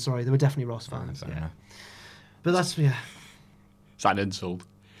Ross fans, sorry. They were definitely Ross fans. Yeah. But that's, yeah. It's an insult.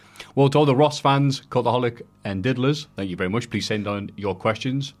 Well, to all the Ross fans, Cultaholic and Diddlers, thank you very much. Please send on your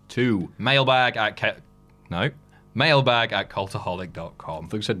questions to... mailbag at cultaholic.com. I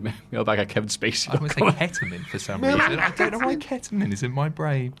thought you said mailbag at Kevin Spacey. I was saying ketamine for some reason. I don't know why ketamine is in my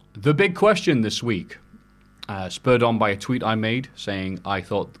brain. The big question this week, spurred on by a tweet I made saying I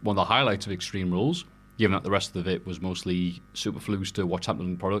thought one of the highlights of Extreme Rules, given that the rest of it was mostly superfluous to what's happening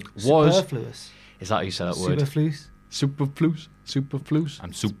in the product, was... Superfluous. Is that how you say that word? Superfluous. Superfluous?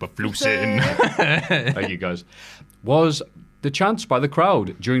 I'm superfluousing. Thank you, guys. Was the chants by the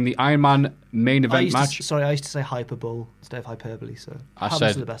crowd during the Iron Man main event match. I used to say hyperbole instead of hyperbole, so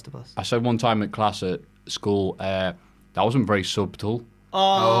happens to the best of us. I said one time at class at school, that wasn't very subtle.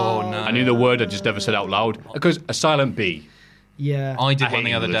 Oh, no. I knew the word, I just never said out loud. Because a silent B. Yeah. I did I one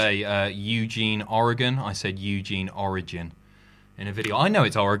hate the other English. day, Eugene, Oregon. I said Eugene Origin in a video. I know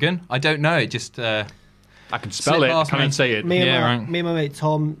it's Oregon. I don't know. It just... I can spell Slip it, past can't me. say it. Me and right. my mate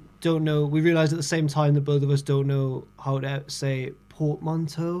Tom don't know. We realised at the same time that both of us don't know how to say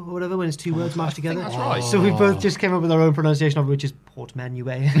portmanteau or whatever when it's two words mashed together. that's right. So we both just came up with our own pronunciation of it, which is portmanteau.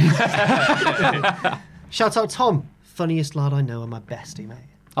 Shout out Tom, funniest lad I know and my bestie mate.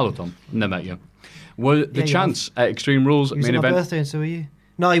 Hello, Tom. Never met you. Were the you chants at Extreme Rules He was main at my event? birthday and so were you.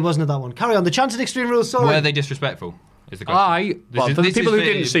 No, he wasn't at that one. Carry on. The chants at Extreme Rules. Sorry. Were they disrespectful? Is the question. For the This people is who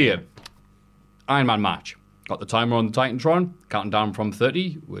didn't see it, Iron Man match. Got the timer on the Titantron, counting down from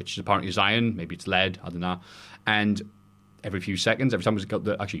 30, which apparently is iron, maybe it's lead, I don't know. And every few seconds, every time it's got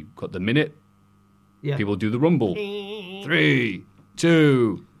the minute, Yeah. people do the rumble. 3,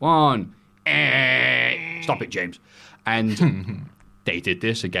 2, 1. Stop it, James. And they did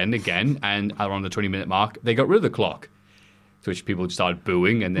this again, and around the 20-minute mark, they got rid of the clock. To which people started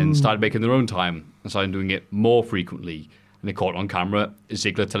booing and then started making their own time and started doing it more frequently. And they caught on camera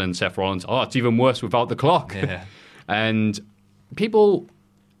Ziggler telling Seth Rollins, "Oh, it's even worse without the clock." Yeah. And people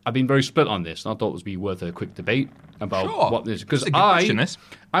have been very split on this. And I thought it would be worth a quick debate about Sure. what this, because It's a good question, this.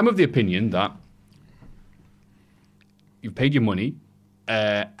 I'm of the opinion that you've paid your money.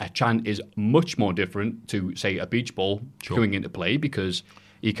 A chant is much more different to, say, a beach ball coming into play, because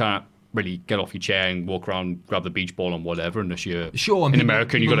you can't really get off your chair and walk around, grab the beach ball and whatever, unless you're Sure, in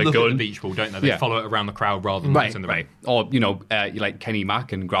America and you got a look gun. At the beach ball, don't they? They Yeah. follow it around the crowd rather than Right, in the right. ring. Or, you like Kenny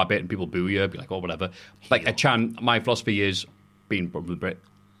Mack and grab it and people boo you, be like, oh, whatever. Like a chant, my philosophy is, being probably Brit,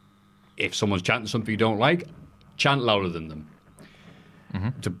 if someone's chanting something you don't like, chant louder than them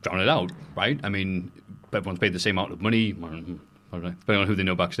to drown it out, right? I mean, everyone's paid the same amount of money, I don't know, depending on who they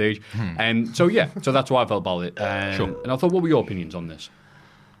know backstage. And so, yeah, so that's why I felt about it. Sure. And I thought, what were your opinions on this?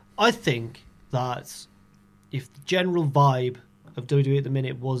 I think that if the general vibe of WWE at the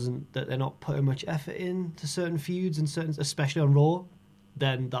minute wasn't that they're not putting much effort into certain feuds and certain, especially on Raw,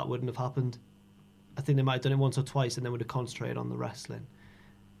 then that wouldn't have happened. I think they might have done it once or twice and then would have concentrated on the wrestling.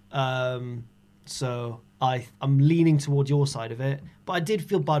 So I'm leaning towards your side of it, but I did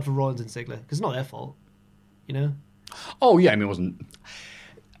feel bad for Rollins and Ziggler because it's not their fault, you know. Oh, yeah, I mean, it wasn't...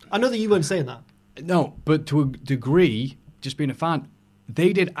 I know that you weren't saying that. No, but to a degree, just being a fan,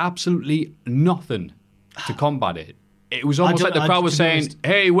 they did absolutely nothing to combat it. It was almost like the crowd was saying,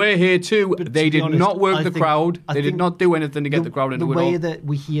 hey, we're here too. They did not work the crowd. They did not do anything to get the crowd into it. The way that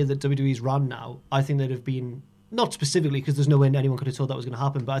we hear that WWE's run now, I think there'd have been, not specifically because there's no way anyone could have told that was going to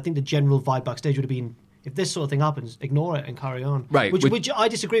happen, but I think the general vibe backstage would have been, if this sort of thing happens, ignore it and carry on. Right. Which I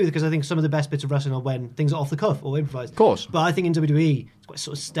disagree with, because I think some of the best bits of wrestling are when things are off the cuff or improvised. Of course. But I think in WWE, it's quite a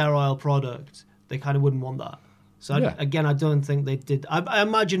sort of sterile product. They kind of wouldn't want that. So Yeah. I don't think they did. I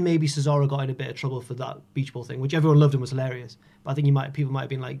imagine maybe Cesaro got in a bit of trouble for that beach ball thing, which everyone loved and was hilarious. But I think people might have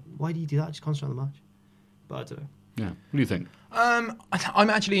been like, why do you do that? Just concentrate on the match. But I don't know. Yeah. What do you think? I'm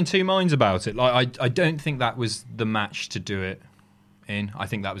actually in two minds about it. Like, I don't think that was the match to do it in. I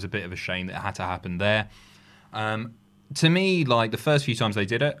think that was a bit of a shame that it had to happen there. To me, like, the first few times they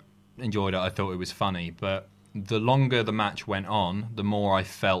did it, enjoyed it. I thought it was funny. But the longer the match went on, the more I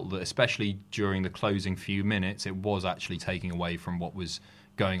felt that, especially during the closing few minutes, it was actually taking away from what was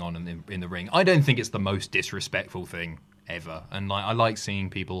going on in the ring. I don't think it's the most disrespectful thing ever. And like I like seeing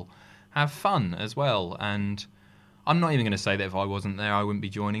people have fun as well. And I'm not even going to say that if I wasn't there, I wouldn't be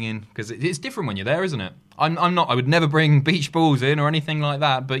joining in, because it's different when you're there, isn't it? I'm not. I would never bring beach balls in or anything like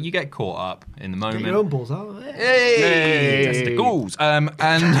that, but you get caught up in the moment. Get your own balls out. Hey, testicles. And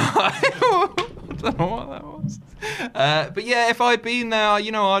I don't know what that was. But yeah, if I'd been there,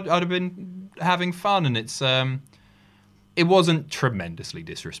 I'd have been having fun, and it wasn't tremendously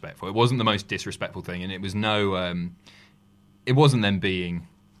disrespectful. It wasn't the most disrespectful thing, and it was it wasn't them being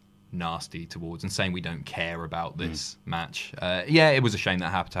nasty towards and saying we don't care about this match. It was a shame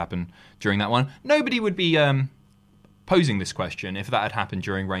that happened to happen during that one. Nobody would be posing this question if that had happened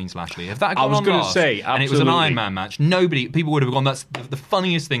during Reigns Lashley. If that had gone on last, and it was an Iron Man match, people would have gone, that's the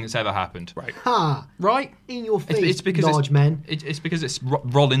funniest thing that's ever happened. Right. Ha! Right? In your face, it's because large men. It's because it's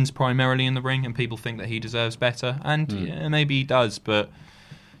Rollins primarily in the ring, and people think that he deserves better, and maybe he does, but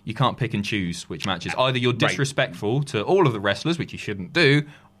you can't pick and choose which matches. Either you're disrespectful to all of the wrestlers, which you shouldn't do,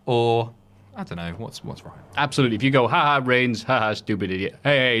 or I don't know, what's right. Absolutely. If you go, ha-ha, Reigns, ha-ha, stupid idiot.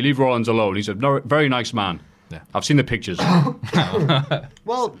 Hey, leave Rollins alone. He's a very nice man. Yeah. I've seen the pictures.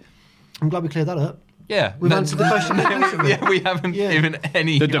 Well, I'm glad we cleared that up. Yeah. We've answered the question. We haven't given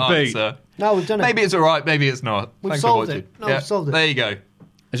any debate. answer. No, we've done it. Maybe it's all right, maybe it's not. We've Thanks solved for watching. it. No, we've solved it. There you go.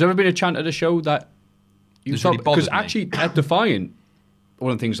 Has there ever been a chant at a show that you It's really saw? Because bothered me. actually, at Defiant,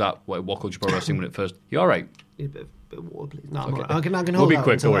 one of the things that What Culture Pro Wrestling when it first, you all right? A bit of water, please. No, Okay. I can hold We'll be that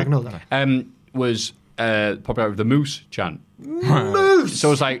quick, until I don't can hold worry. that. Was popular with the Moose chant. Moose!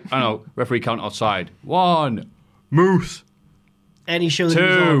 So it's like, I don't know, referee count outside. 1, Moose. Any show that 2,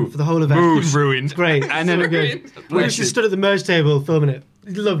 was on for the whole event. Moose. Ruined. It's great. And then Moose just stood at the merge table filming it.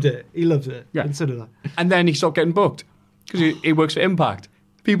 He loved it. Yeah. And so did I. And then he stopped getting booked because he works for Impact.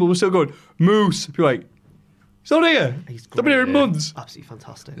 People were still going, Moose. People were like, he's not here. He's been here in months. Absolutely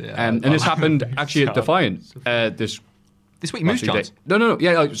fantastic. Yeah. And this happened actually at Defiant. This week, Moose Chance. chants. No.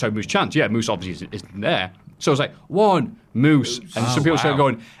 Yeah, sorry, Moose Chance. Yeah, Moose obviously isn't there. So it's like, 1, Moose. And some people started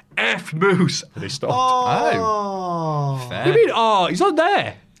going, F Moose. And they stopped. Oh. Fair. What do you mean, he's not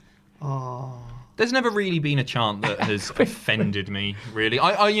there? There's never really been a chant that has offended me, really.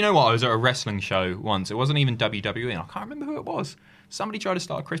 I you know what? I was at a wrestling show once. It wasn't even WWE, and I can't remember who it was. Somebody tried to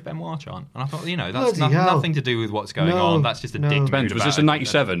start a Chris Benoit chant, and I thought, that's nothing to do with what's going on. That's just a dick move. Was this in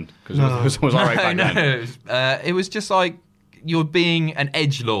 '97? Because it was all right back then. It was just like you're being an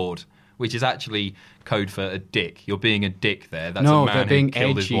edgelord, which is actually code for a dick. You're being a dick there. That's a man they're being who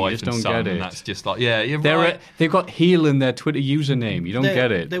killed edgy. his wife Just and don't son, get it. and that's just like, you're right. They've got heel in their Twitter username. You don't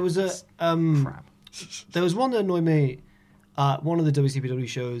get it. There was a Crap. There was one that annoyed me at one of the WCPW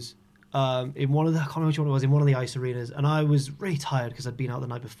shows. In one of the, I can't remember which one it was, in one of the ice arenas, and I was really tired because I'd been out the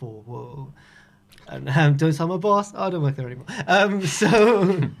night before. Whoa. And don't tell my boss. I don't work there anymore.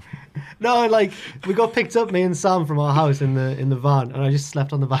 No, like we got picked up, me and Sam, from our house in the van, and I just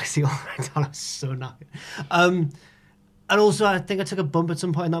slept on the back seat all the time. I was so knackered. And also, I think I took a bump at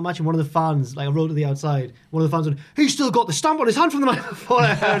some point in that match, and one of the fans, like I rode to the outside, one of the fans went, "He's still got the stamp on his hand from the night before."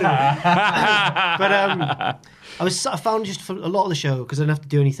 I heard it. But I found just for a lot of the show, because I didn't have to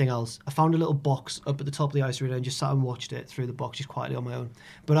do anything else, I found a little box up at the top of the ice arena and just sat and watched it through the box just quietly on my own.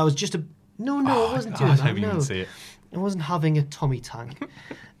 But I was just I wasn't doing that. I didn't even see it. I wasn't having a Tommy tank.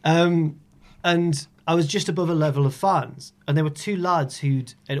 And I was just above a level of fans. And there were two lads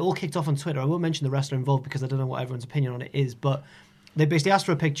it all kicked off on Twitter. I won't mention the wrestler involved because I don't know what everyone's opinion on it is, but they basically asked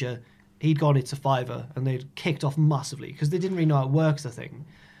for a picture. He'd gone, it's a $5, and they'd kicked off massively because they didn't really know how it works, I think.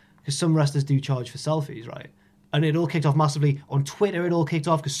 Because some wrestlers do charge for selfies, right? And it all kicked off massively. On Twitter, it all kicked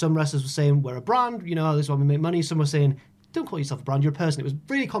off because some wrestlers were saying, we're a brand, this is why we make money. Some were saying, don't call yourself a brand, you're a person. It was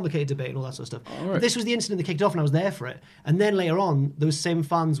really complicated debate and all that sort of stuff. Right. But this was the incident that kicked off and I was there for it. And then later on, those same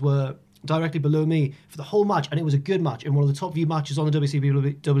fans were directly below me for the whole match, and it was a good match and one of the top viewed matches on the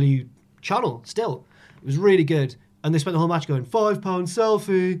WCW channel still. It was really good. And they spent the whole match going, £5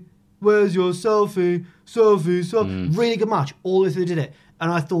 selfie, where's your selfie, selfie. Really good match, all the way through they did it.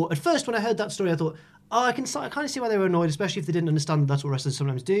 And I thought, at first when I heard that story, I thought, I kind of see why they were annoyed, especially if they didn't understand that that's what wrestlers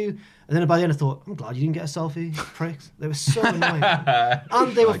sometimes do. And then by the end I thought, I'm glad you didn't get a selfie, pricks. They were so annoying.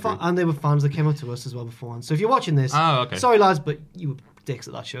 And they were fans that came up to us as well beforehand. So if you're watching this, sorry lads, but you were dicks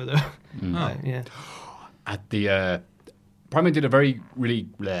at that show though. Yeah. At the Prime did a really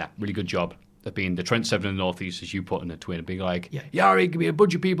good job of being the Trent Seven in the Northeast, as you put in the Twitter, being like, Yari, give me a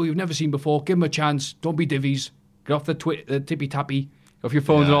bunch of people you've never seen before, give them a chance, don't be divvies, get off the tippy tappy, get off your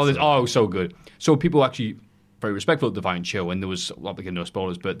phones and all this. Oh, it was so good. So people were actually very respectful of the Defiant show, and there was, well, again, no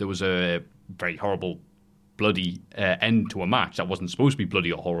spoilers, but there was a very horrible, bloody end to a match that wasn't supposed to be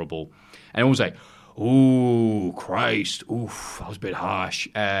bloody or horrible. And it was like, ooh, Christ, oof, that was a bit harsh.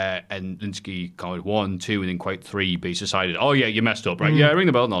 And Linsky counted 1, 2, and then quite 3, but he's decided, oh yeah, you messed up, right? Yeah, ring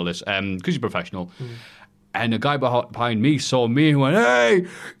the bell and all this, because you're professional. And the guy behind me saw me and went, hey,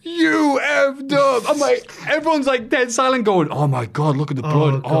 you effed up. I'm like, everyone's like dead silent going, oh my God, look at the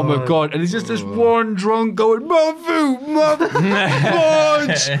blood. Oh my God. And it's just this one drunk going, Budge.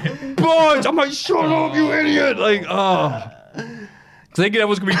 I'm like, shut up, you idiot. Like, thinking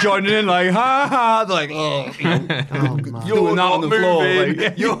everyone's going to be joining in, like, ha ha. They're like, oh, you're not on the floor.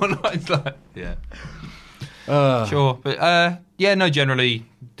 Like, you're not. It's like, yeah. Sure. But, generally,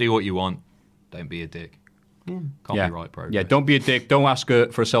 do what you want. Don't be a dick. Copyright program. Yeah, don't be a dick. Don't ask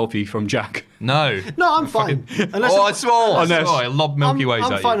her for a selfie from Jack. No. No, I'm fine. It's small. I lob Milky Ways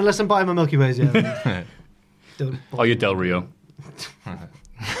I'm fine unless I'm buying my Milky Ways, yeah. You're Del Rio.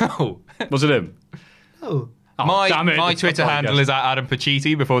 Was it him? Oh. My Twitter handle is at Adam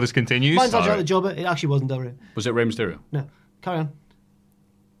Pacitti before this continues. Mine's Jack the Jobber. It actually wasn't Del Rio. Was it Rey Mysterio? No. Carry on.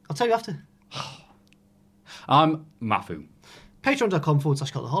 I'll tell you after. I'm Mafu.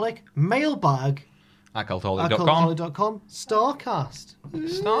 Patreon.com/Cultaholic. Mailbag at cultaholic.com. Starcast. At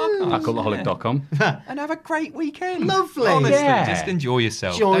cultaholic.com. And have a great weekend. Lovely. Honestly, just enjoy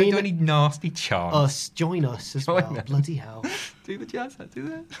yourself. Don't do any nasty charms. Join us as well. Bloody hell. Do the jazz hat, do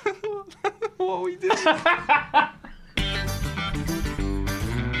that. What are we doing?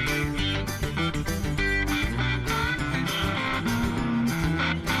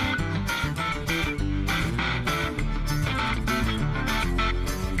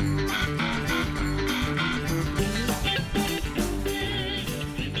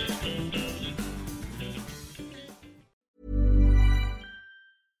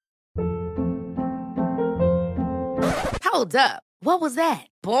 Hold up. What was that?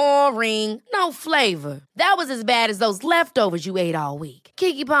 Boring. No flavor. That was as bad as those leftovers you ate all week.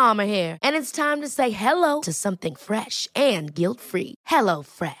 Keke Palmer here, and it's time to say hello to something fresh and guilt-free. Hello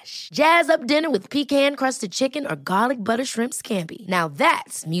Fresh. Jazz up dinner with pecan-crusted chicken or garlic butter shrimp scampi. Now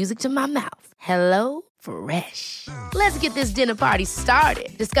that's music to my mouth. Hello Fresh. Let's get this dinner party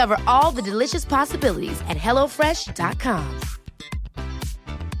started. Discover all the delicious possibilities at HelloFresh.com.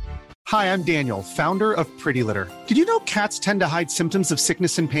 Hi, I'm Daniel, founder of Pretty Litter. Did you know cats tend to hide symptoms of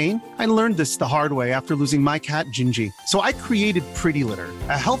sickness and pain? I learned this the hard way after losing my cat, Gingy. So I created Pretty Litter,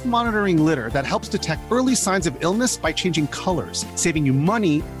 a health monitoring litter that helps detect early signs of illness by changing colors, saving you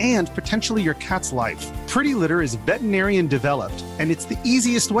money and potentially your cat's life. Pretty Litter is veterinarian developed, and it's the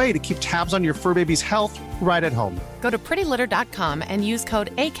easiest way to keep tabs on your fur baby's health right at home. Go to prettylitter.com and use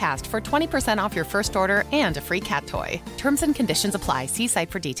code ACAST for 20% off your first order and a free cat toy. Terms and conditions apply. See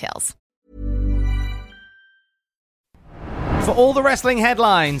site for details. For all the wrestling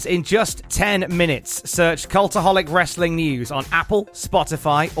headlines in just 10 minutes, search Cultaholic Wrestling News on Apple,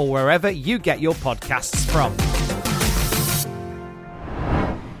 Spotify, or wherever you get your podcasts from.